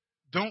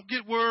 don't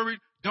get worried.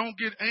 Don't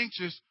get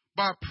anxious.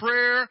 By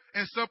prayer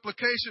and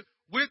supplication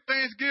with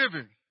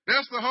thanksgiving.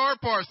 That's the hard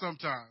part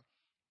sometimes.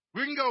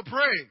 We can go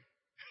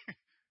pray,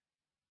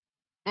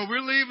 but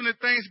we're leaving the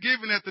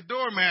Thanksgiving at the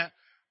doormat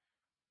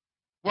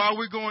while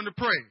we're going to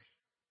pray.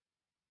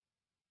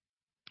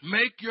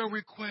 Make your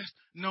request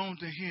known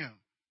to him.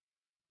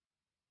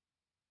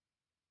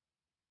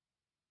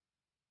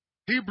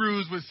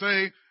 Hebrews would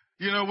say,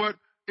 you know what?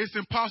 It's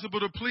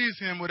impossible to please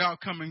him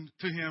without coming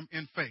to him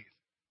in faith.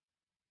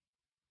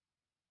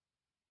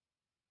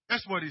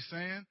 That's what he's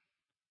saying.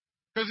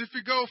 Because if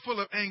you go full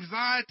of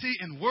anxiety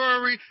and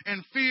worry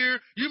and fear,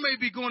 you may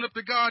be going up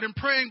to God and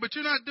praying, but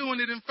you're not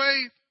doing it in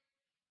faith.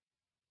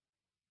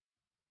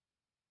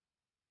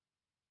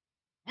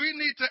 We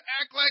need to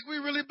act like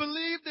we really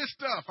believe this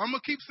stuff. I'm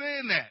going to keep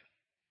saying that.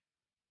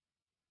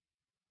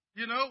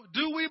 You know,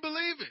 do we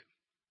believe it?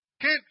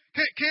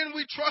 Can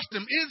we trust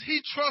him? Is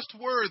he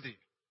trustworthy?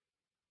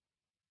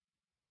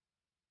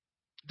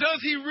 Does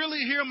he really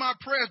hear my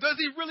prayers? Does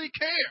he really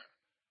care?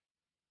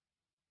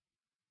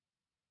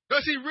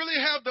 Does he really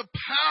have the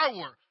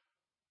power,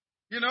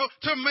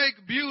 to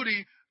make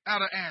beauty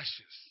out of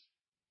ashes?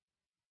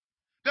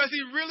 Does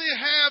he really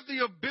have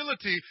the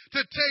ability to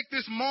take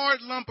this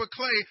marred lump of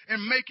clay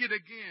and make it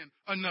again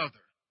another?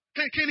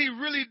 Can he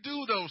really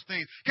do those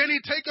things? Can he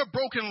take a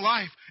broken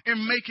life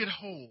and make it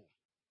whole?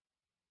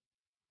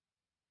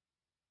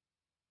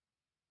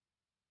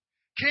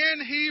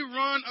 Can he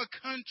run a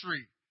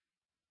country?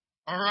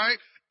 All right?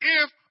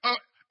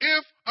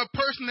 If a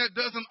person that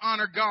doesn't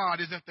honor God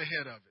is at the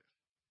head of it.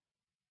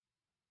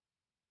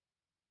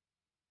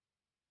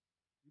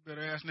 You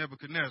better ask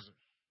Nebuchadnezzar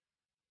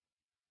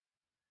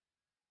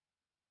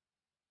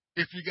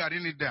if you got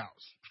any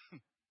doubts.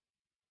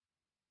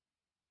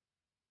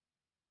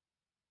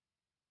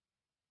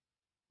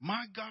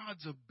 My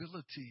God's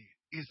ability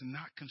is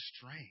not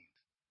constrained.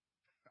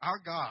 Our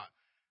God,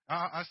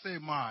 I say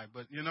my,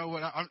 but you know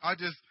what?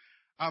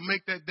 I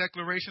make that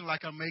declaration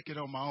like I make it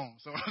on my own.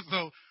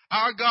 So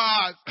our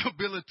God's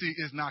ability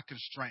is not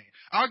constrained.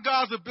 Our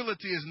God's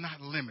ability is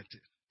not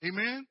limited.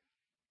 Amen?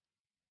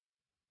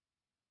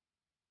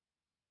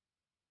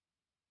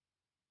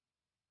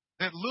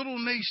 That little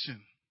nation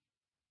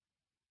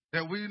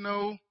that we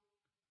know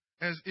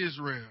as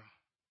Israel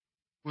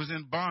was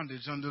in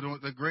bondage under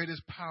the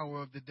greatest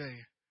power of the day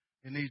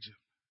in Egypt,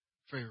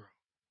 Pharaoh.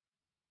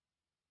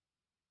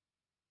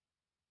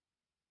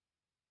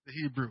 The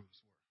Hebrews were.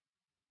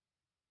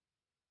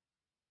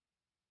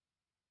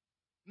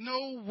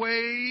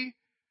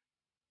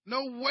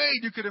 No way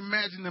you could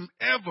imagine them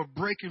ever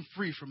breaking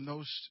free from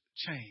those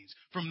chains,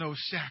 from those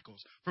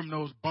shackles, from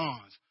those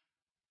bonds.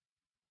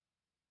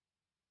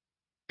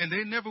 And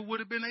they never would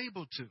have been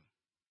able to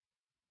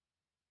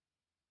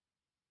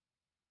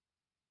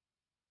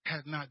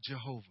had not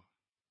Jehovah.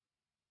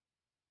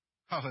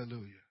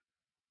 Hallelujah.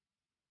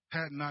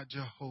 Had not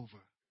Jehovah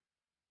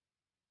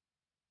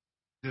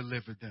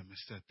delivered them and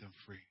set them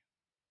free.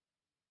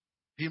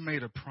 He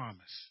made a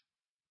promise.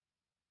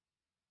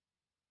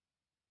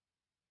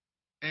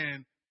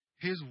 And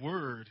his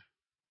word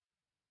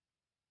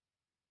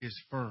is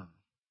firm.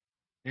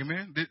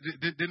 Amen?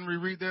 Didn't we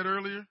read that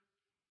earlier?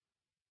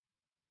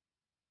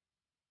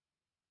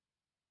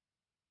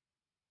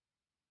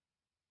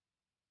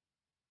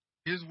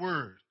 His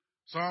word,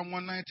 Psalm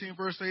 119,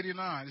 verse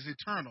 89, is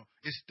eternal.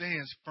 It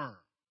stands firm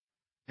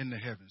in the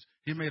heavens.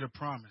 He made a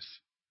promise.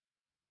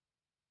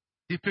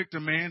 He picked a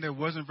man that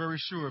wasn't very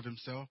sure of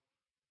himself,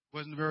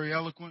 wasn't very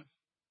eloquent,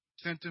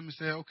 sent him and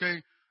said,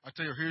 okay, I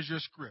tell you, here's your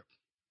script.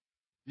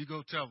 You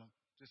go tell them,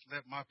 just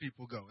let my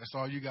people go. That's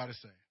all you got to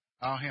say.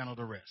 I'll handle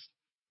the rest.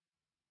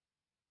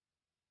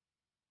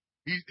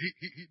 He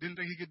didn't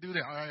think he could do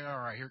that. All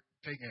right, here,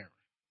 take Aaron.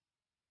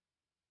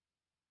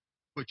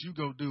 But you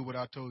go do what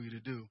I told you to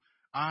do.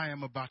 I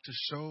am about to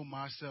show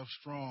myself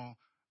strong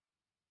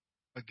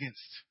against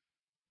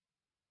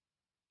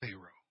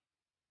Pharaoh.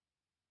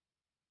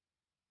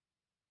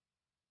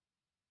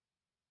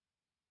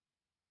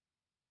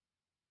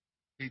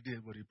 He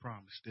did what he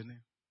promised, didn't he?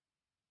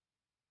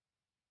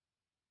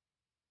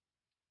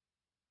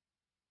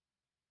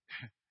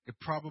 It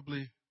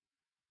probably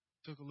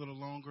took a little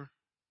longer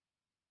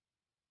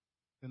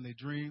than they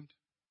dreamed,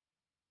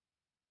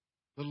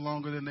 a little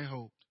longer than they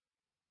hoped.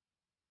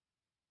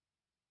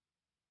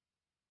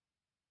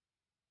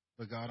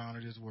 But God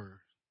honored his word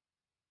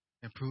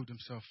and proved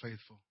himself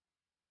faithful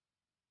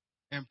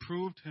and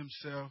proved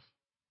himself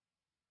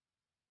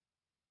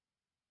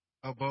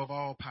above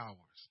all powers,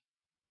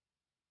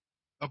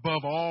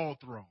 above all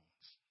thrones.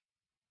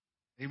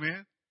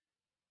 Amen?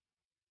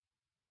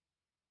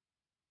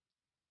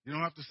 You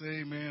don't have to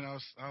say amen.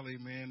 I'll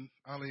amen.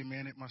 I'll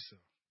amen it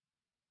myself.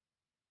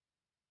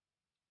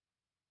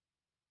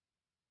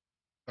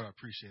 But I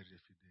appreciate it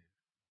if you did.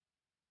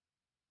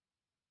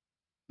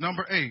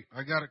 Number 8.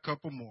 I got a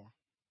couple more.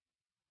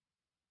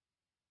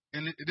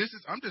 And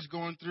I'm just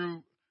going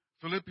through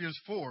Philippians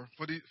 4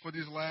 for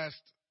these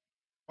last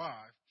 5.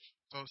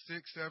 So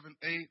 6, 7,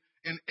 8.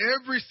 In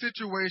every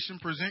situation,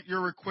 present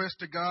your request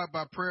to God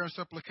by prayer and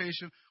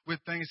supplication with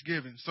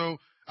thanksgiving. So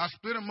I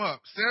split them up.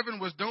 7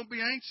 was don't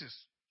be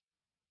anxious.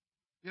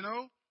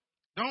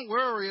 Don't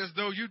worry as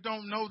though you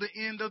don't know the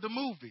end of the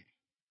movie.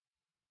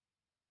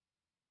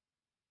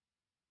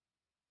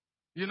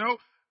 You know,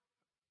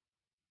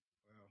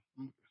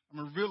 well, I'm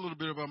gonna reveal a little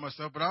bit about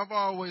myself, but I've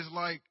always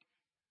liked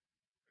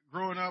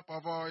growing up.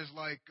 I've always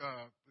like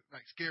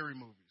scary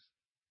movies.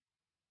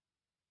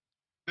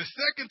 The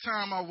second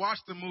time I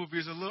watched the movie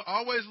is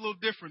always a little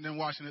different than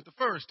watching it the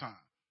first time.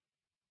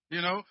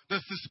 You know, the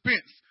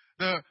suspense,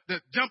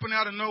 the jumping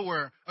out of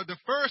nowhere. The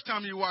first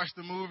time you watch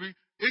the movie,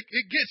 it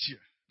gets you,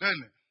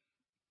 doesn't it?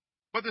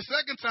 But the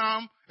second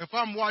time, if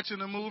I'm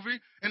watching a movie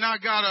and I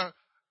got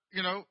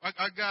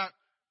I got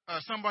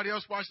somebody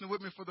else watching it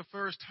with me for the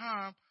first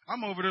time,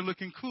 I'm over there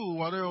looking cool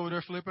while they're over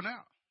there flipping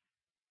out.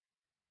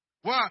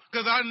 Why?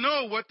 Because I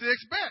know what to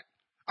expect.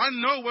 I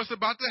know what's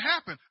about to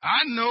happen.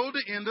 I know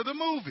the end of the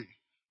movie.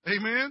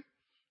 Amen.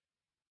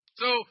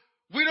 So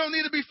we don't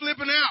need to be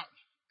flipping out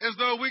as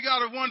though we got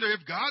to wonder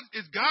if God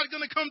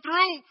going to come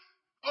through?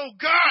 Oh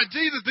God,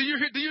 Jesus, do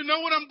you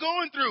know what I'm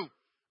going through?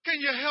 Can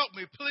you help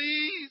me,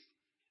 please?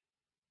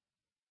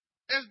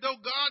 As though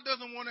God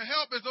doesn't want to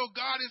help, as though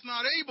God is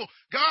not able.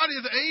 God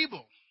is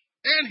able,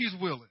 and He's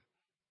willing.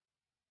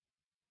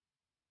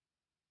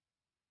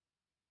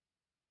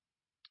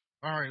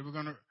 All right, we're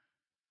going to,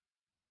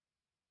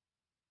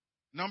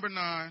 number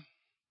 9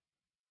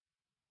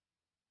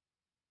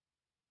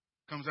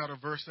 comes out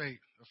of verse 8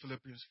 of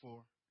Philippians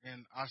 4,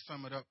 and I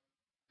sum it up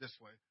this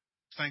way.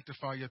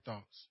 Sanctify your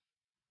thoughts.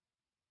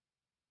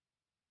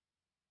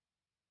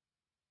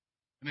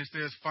 And it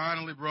says,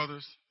 finally,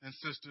 brothers and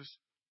sisters,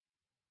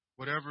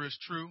 whatever is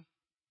true,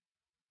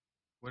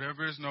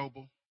 whatever is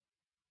noble,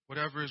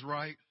 whatever is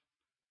right,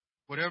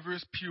 whatever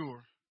is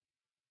pure,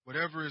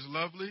 whatever is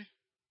lovely,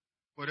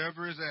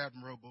 whatever is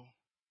admirable,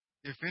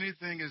 if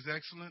anything is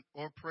excellent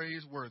or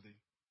praiseworthy,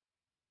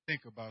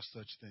 think about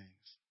such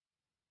things.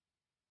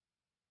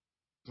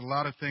 There's a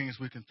lot of things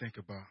we can think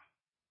about.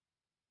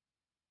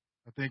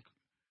 I think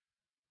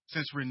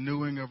since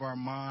renewing of our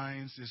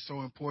minds is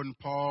so important,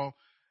 Paul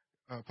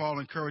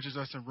encourages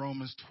us in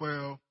Romans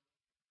 12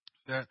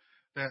 that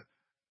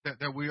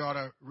we ought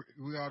to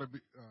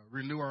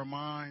renew our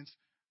minds.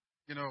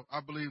 You know,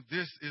 I believe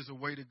this is a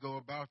way to go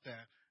about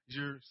that.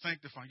 You're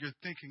sanctifying. You're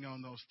thinking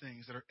on those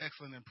things that are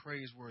excellent and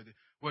praiseworthy.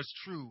 What's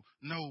true,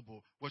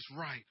 noble, what's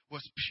right,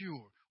 what's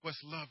pure,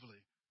 what's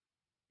lovely.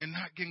 And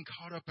not getting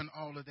caught up in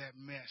all of that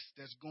mess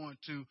that's going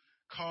to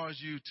cause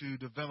you to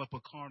develop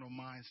a carnal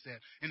mindset.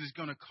 And it's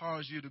going to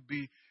cause you to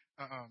be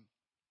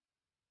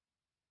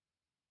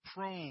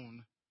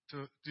prone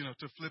to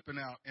flipping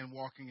out and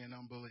walking in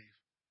unbelief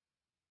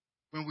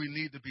when we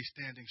need to be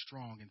standing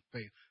strong in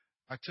faith.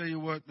 I tell you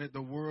what,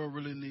 the world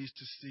really needs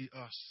to see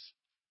us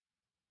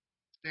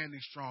standing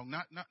strong,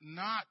 not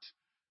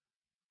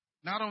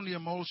on the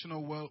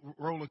emotional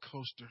roller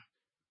coaster.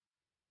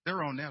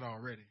 They're on that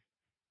already.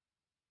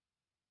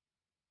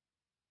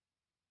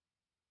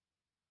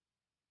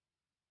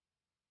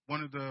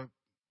 One of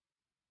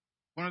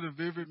the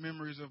vivid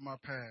memories of my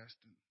past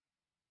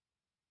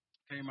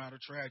came out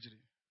of tragedy,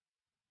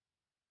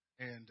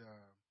 and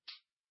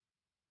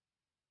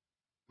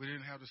we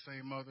didn't have the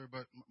same mother,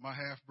 but my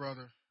half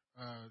brother,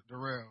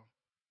 Darrell,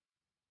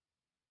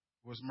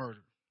 was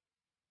murdered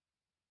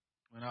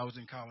when I was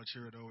in college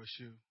here at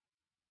OSU.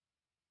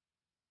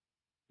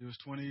 He was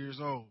 20 years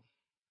old,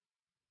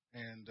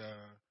 and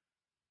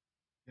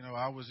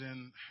I was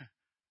in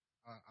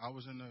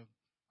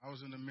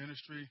the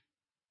ministry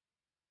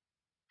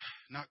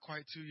not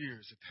quite 2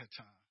 years at that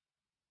time.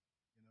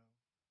 You know,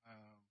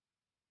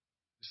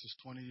 this is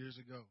 20 years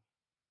ago,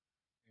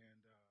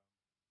 and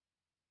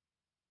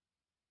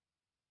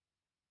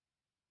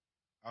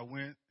I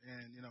went,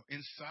 and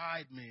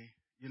inside me,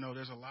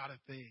 there's a lot of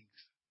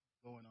things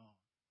going on.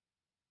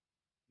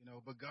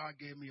 But God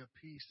gave me a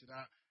peace that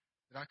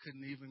I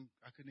couldn't even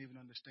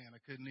understand. I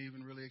couldn't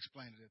even really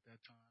explain it at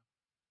that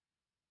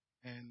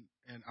time.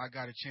 And I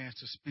got a chance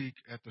to speak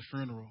at the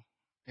funeral.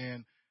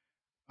 And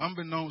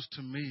unbeknownst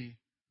to me,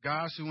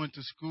 guys who went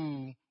to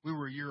school, we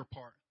were a year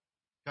apart.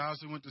 Guys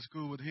who went to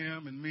school with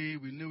him and me,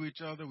 we knew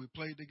each other, we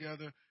played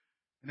together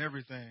and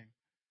everything.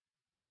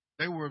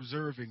 They were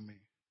observing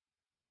me.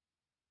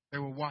 They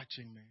were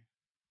watching me.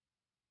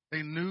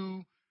 They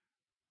knew,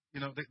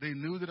 they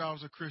knew that I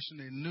was a Christian.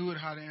 They knew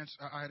how to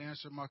answer. I had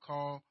answered my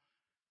call.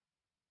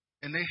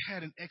 And they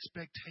had an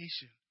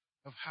expectation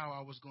of how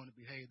I was going to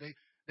behave.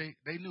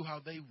 They knew how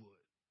they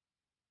would.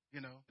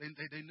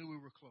 They knew we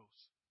were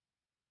close.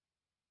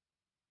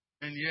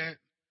 And yet,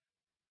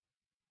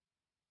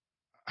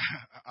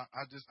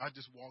 I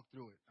just walked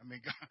through it. I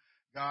mean,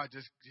 God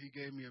He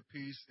gave me a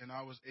peace, and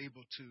I was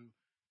able to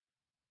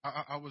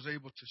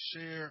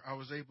share. I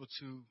was able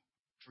to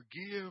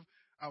forgive.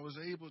 I was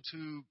able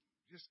to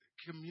just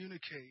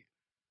communicate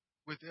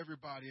with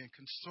everybody and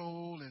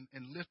console and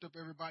lift up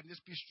everybody and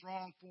just be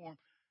strong for them.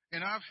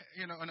 And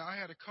I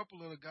had a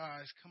couple of the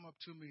guys come up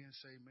to me and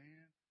say,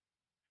 man,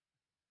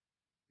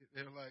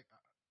 they're like,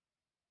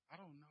 I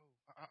don't know.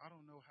 I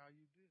don't know how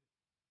you did it.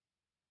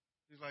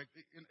 He's like,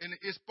 and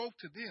it spoke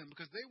to them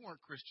because they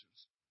weren't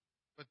Christians,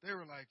 but they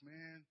were like,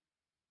 man,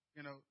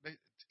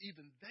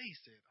 even they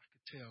said, I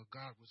could tell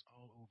God was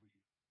all over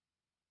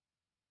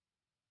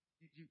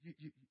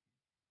you.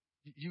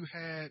 You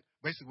had,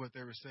 basically what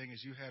they were saying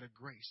is you had a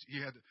grace.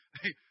 You had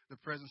the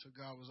presence of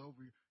God was over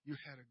you. You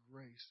had a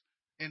grace.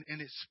 And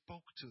it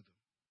spoke to them.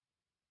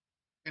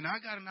 And I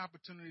got an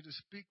opportunity to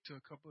speak to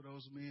a couple of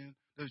those men,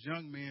 those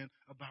young men,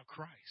 about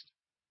Christ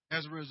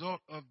as a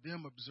result of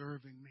them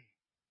observing me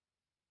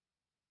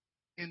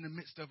in the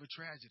midst of a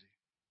tragedy.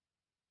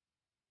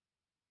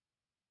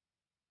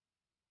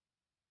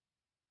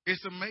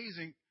 It's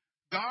amazing.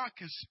 God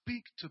can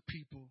speak to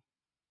people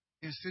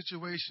in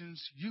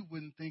situations you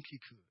wouldn't think he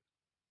could.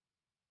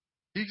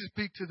 He can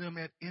speak to them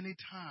at any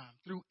time,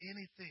 through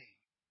anything.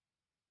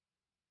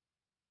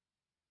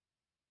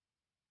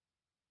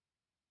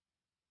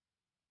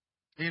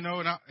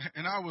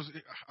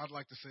 I'd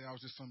like to say I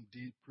was just some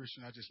deep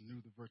Christian. I just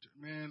knew the virtue.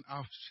 Man, I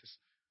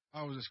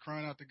was just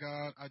crying out to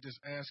God. I just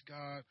asked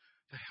God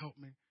to help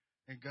me,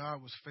 and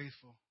God was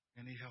faithful,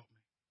 and he helped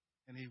me,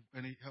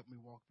 and he helped me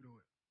walk through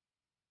it.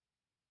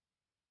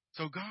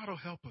 So God will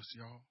help us,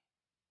 y'all.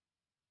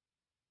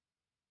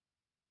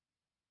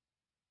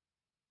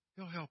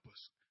 He'll help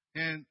us.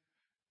 And,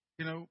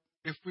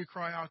 if we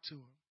cry out to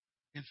him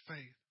in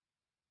faith,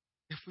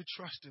 if we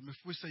trust him, if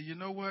we say, you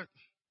know what,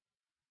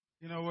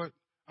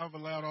 I've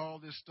allowed all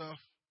this stuff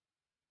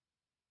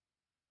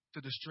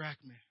to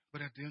distract me.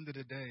 But at the end of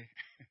the day,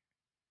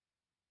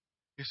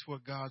 it's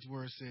what God's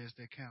word says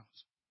that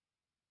counts.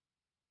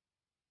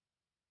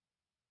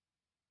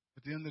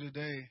 At the end of the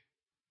day,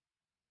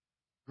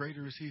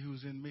 greater is he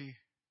who's in me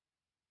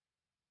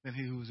than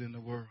he who's in the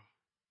world.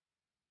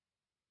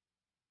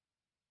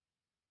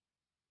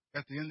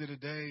 At the end of the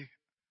day,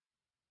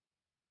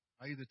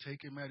 I either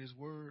take him at his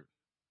word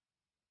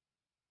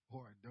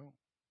or I don't.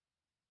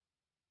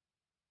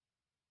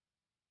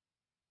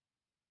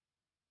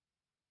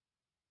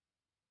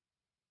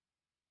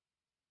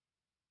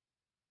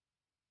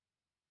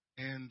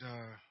 And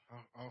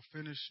I'll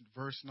finish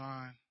verse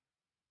 9.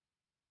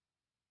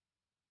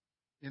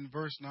 In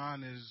verse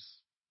 9 is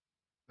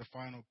the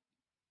final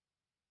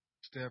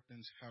step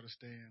in how to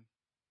stand.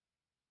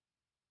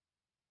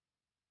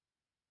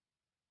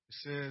 It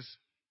says,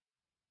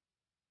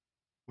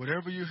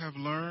 whatever you have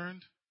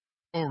learned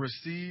or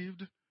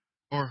received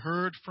or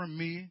heard from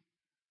me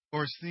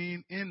or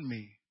seen in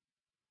me,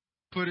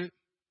 put it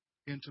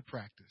into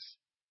practice.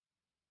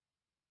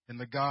 And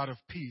the God of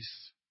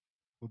peace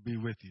will be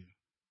with you.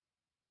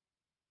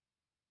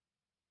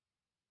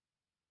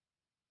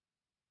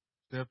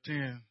 Step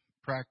 10,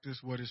 practice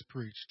what is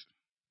preached.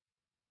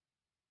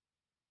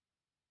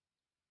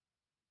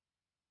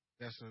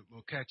 That's a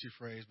little catchy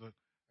phrase, but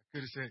I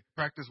could have said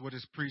practice what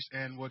is preached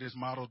and what is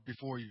modeled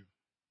before you.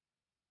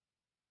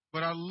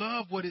 But I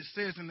love what it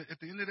says at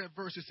the end of that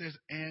verse. It says,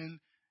 and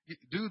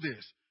do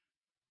this.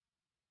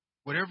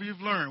 Whatever you've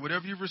learned,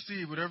 whatever you've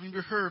received, whatever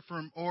you've heard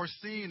from or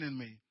seen in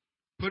me,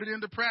 put it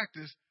into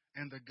practice,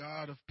 and the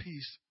God of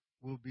peace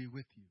will be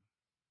with you.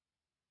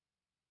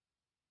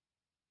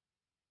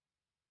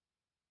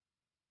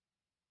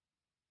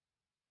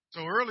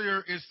 So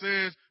earlier it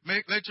says,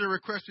 let your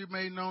request be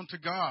made known to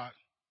God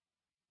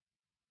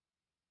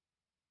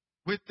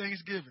with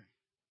thanksgiving.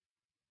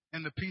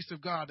 And the peace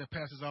of God that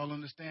passes all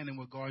understanding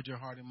will guard your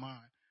heart and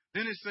mind.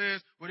 Then it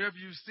says, whatever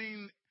you've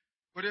seen,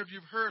 whatever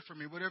you've heard from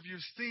me, whatever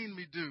you've seen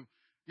me do,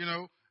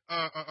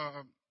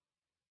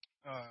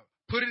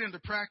 put it into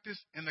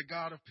practice, and the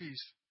God of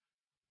peace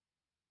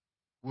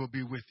will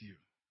be with you.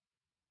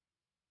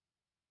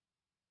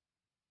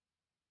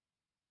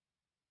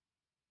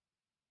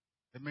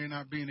 It may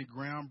not be any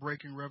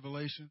groundbreaking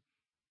revelation,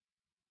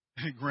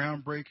 any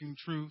groundbreaking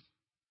truth,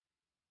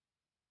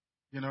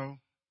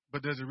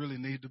 but does it really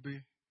need to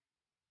be?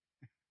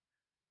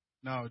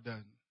 No, it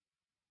doesn't.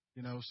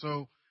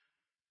 So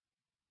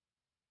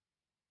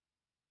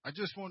I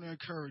just want to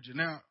encourage you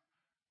now,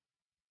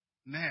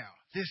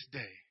 this day,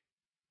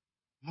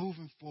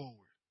 moving forward,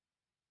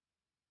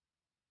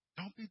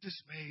 don't be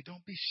dismayed.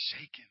 Don't be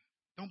shaken.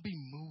 Don't be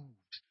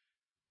moved.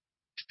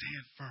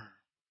 Stand firm.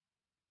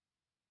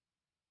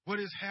 What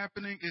is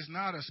happening is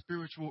not a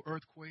spiritual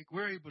earthquake.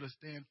 We're able to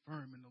stand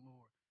firm in the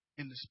Lord,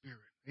 in the Spirit.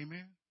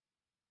 Amen?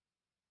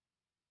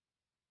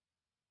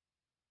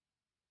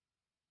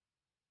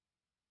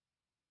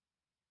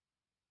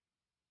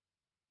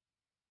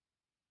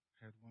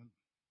 Had one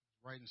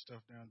writing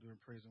stuff down during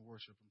praise and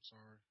worship. I'm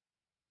sorry.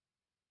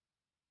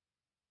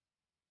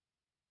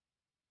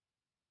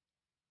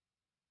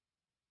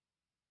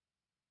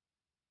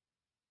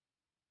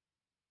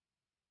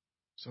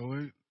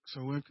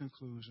 So in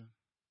conclusion,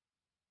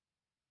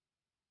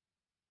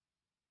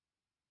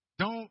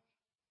 don't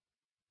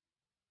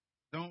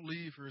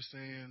leave here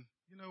saying,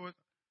 you know what,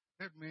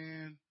 that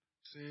man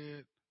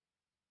said.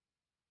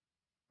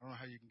 I don't know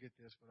how you can get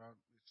this, but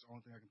it's the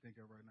only thing I can think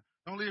of right now.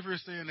 Don't leave here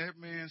saying that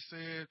man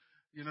said,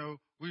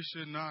 we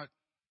should not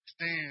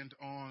stand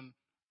on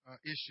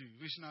issues.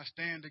 We should not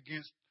stand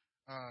against.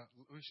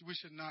 We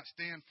should not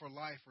stand for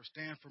life or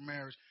stand for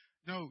marriage.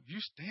 No, you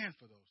stand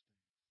for those things.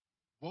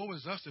 Woe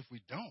is us if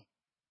we don't.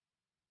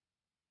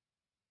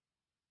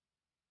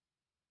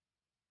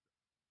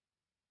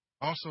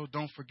 Also,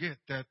 don't forget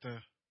that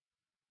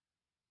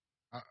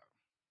I,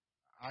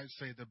 I'd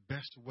say the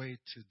best way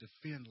to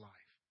defend life,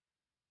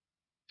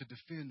 to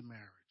defend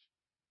marriage,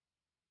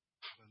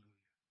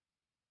 hallelujah,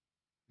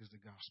 is the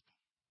gospel.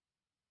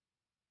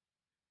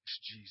 It's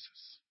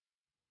Jesus.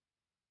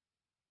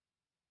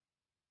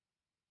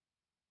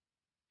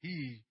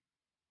 He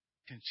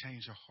can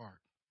change a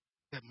heart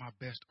that my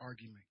best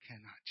argument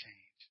cannot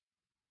change.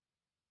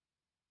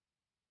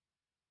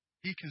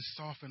 He can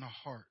soften a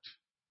heart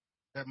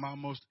that my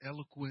most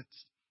eloquent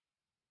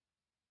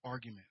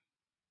argument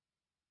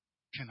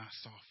cannot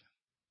soften.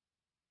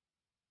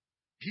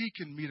 He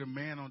can meet a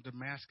man on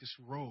Damascus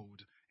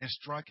Road and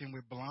strike him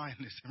with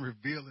blindness and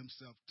reveal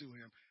himself to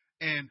him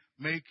and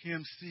make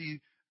him see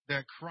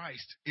that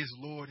Christ is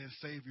Lord and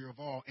Savior of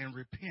all and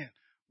repent,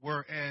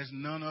 whereas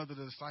none other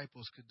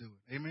disciples could do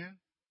it. Amen?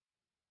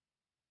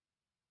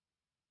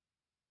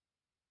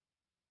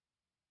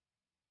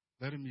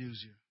 Let him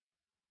use you.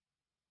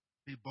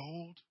 Be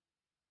bold,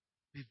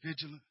 be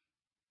vigilant,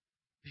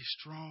 be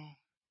strong,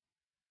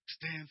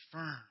 stand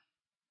firm.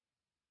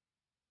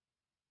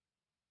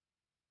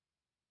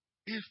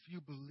 If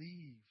you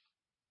believe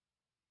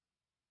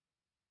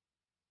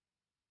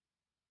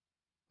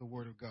the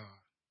Word of God,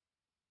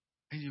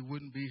 and you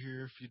wouldn't be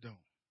here if you don't.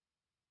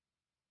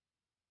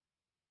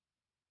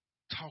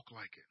 Talk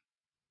like it.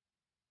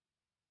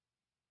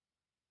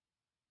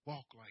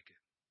 Walk like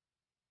it.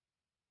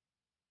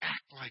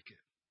 Act like it.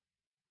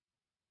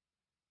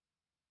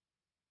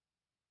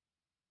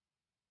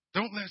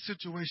 Don't let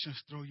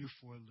situations throw you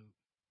for a loop.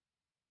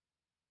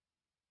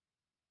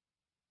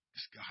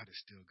 This God is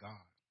still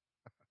God.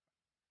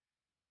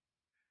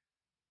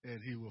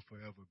 And he will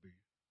forever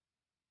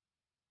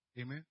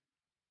be. Amen?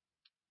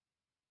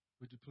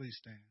 Would you please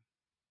stand?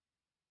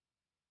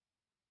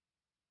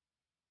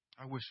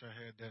 I wish I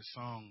had that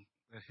song,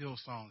 that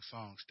Hillsong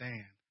song,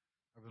 Stand.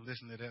 I've been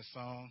listening to that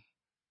song.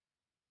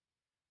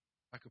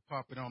 I could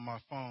pop it on my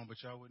phone,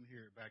 but y'all wouldn't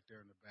hear it back there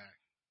in the back.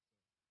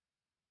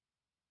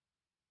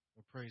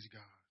 But praise God.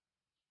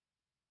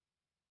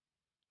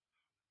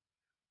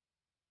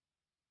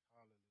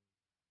 Hallelujah.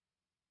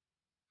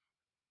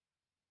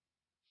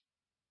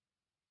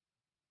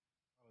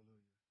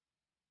 Hallelujah.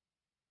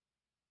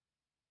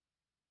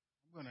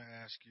 I'm going to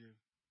ask you,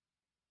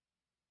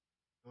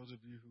 those of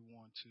you who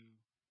want to,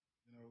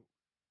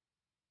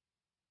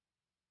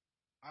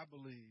 I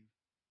believe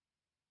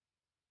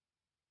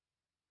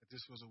that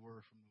this was a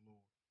word from the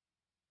Lord.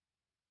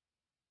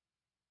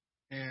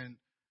 And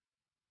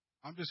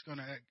I'm going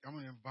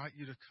to invite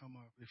you to come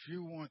up. If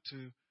you want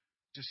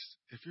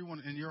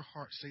in your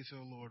heart, say to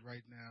the Lord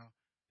right now,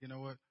 you know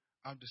what?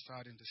 I'm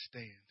deciding to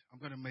stand. I'm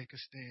going to make a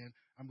stand.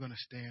 I'm going to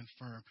stand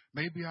firm.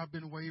 Maybe I've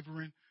been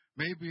wavering.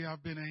 Maybe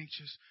I've been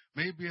anxious.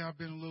 Maybe I've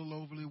been a little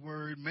overly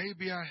worried.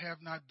 Maybe I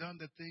have not done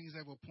the things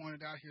that were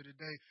pointed out here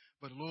today.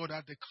 But Lord,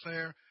 I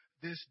declare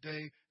this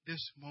day,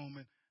 this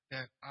moment,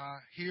 that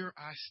here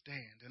I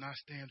stand, and I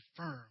stand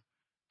firm.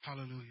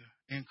 Hallelujah.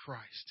 In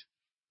Christ.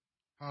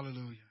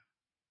 Hallelujah.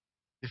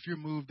 If you're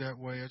moved that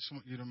way, I just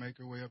want you to make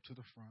your way up to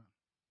the front.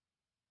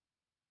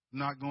 I'm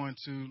not going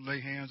to lay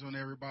hands on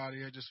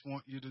everybody. I just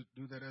want you to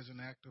do that as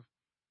an act of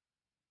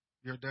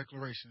your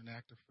declaration, an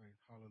act of faith.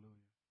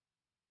 Hallelujah.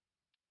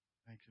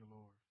 Thank you,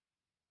 Lord.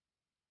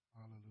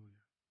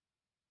 Hallelujah.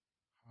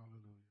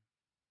 Hallelujah.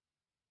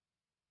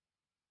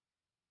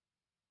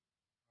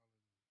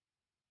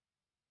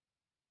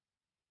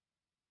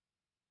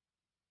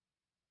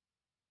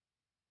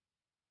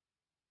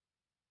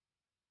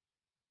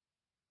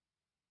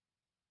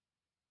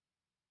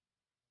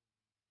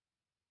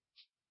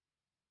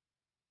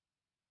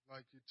 I'd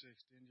like you to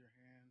extend your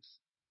hands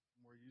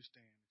from where you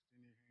stand.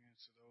 Extend your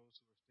hands to those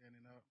who are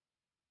standing up.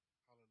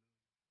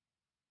 Hallelujah.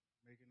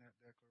 Making that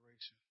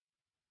declaration.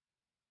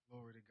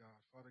 Glory to God.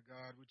 Father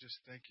God, we just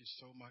thank you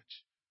so much.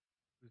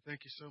 We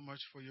thank you so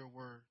much for your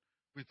word.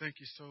 We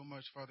thank you so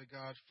much, Father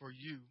God, for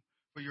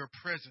your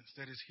presence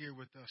that is here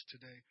with us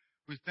today.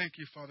 We thank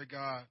you, Father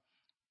God.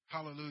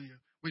 Hallelujah.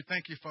 We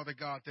thank you, Father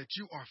God, that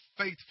you are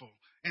faithful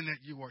and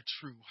that you are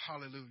true.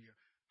 Hallelujah.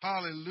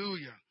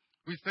 Hallelujah.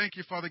 We thank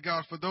you, Father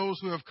God, for those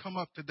who have come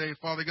up today,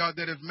 Father God,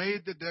 that have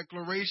made the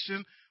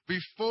declaration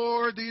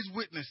before these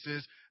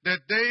witnesses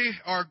that they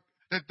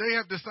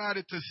have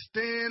decided to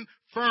stand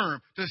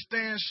firm, to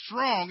stand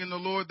strong in the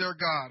Lord their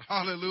God.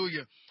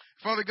 Hallelujah.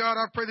 Father God,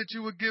 I pray that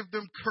you would give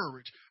them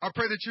courage. I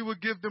pray that you would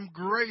give them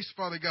grace,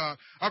 Father God.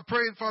 I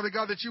pray, Father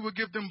God, that you would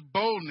give them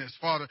boldness,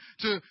 Father,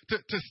 to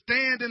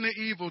stand in the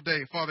evil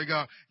day, Father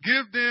God.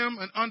 Give them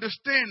an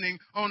understanding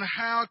on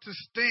how to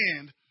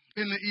stand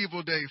in the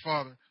evil day,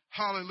 Father.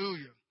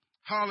 Hallelujah.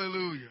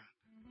 Hallelujah.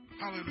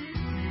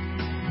 Hallelujah.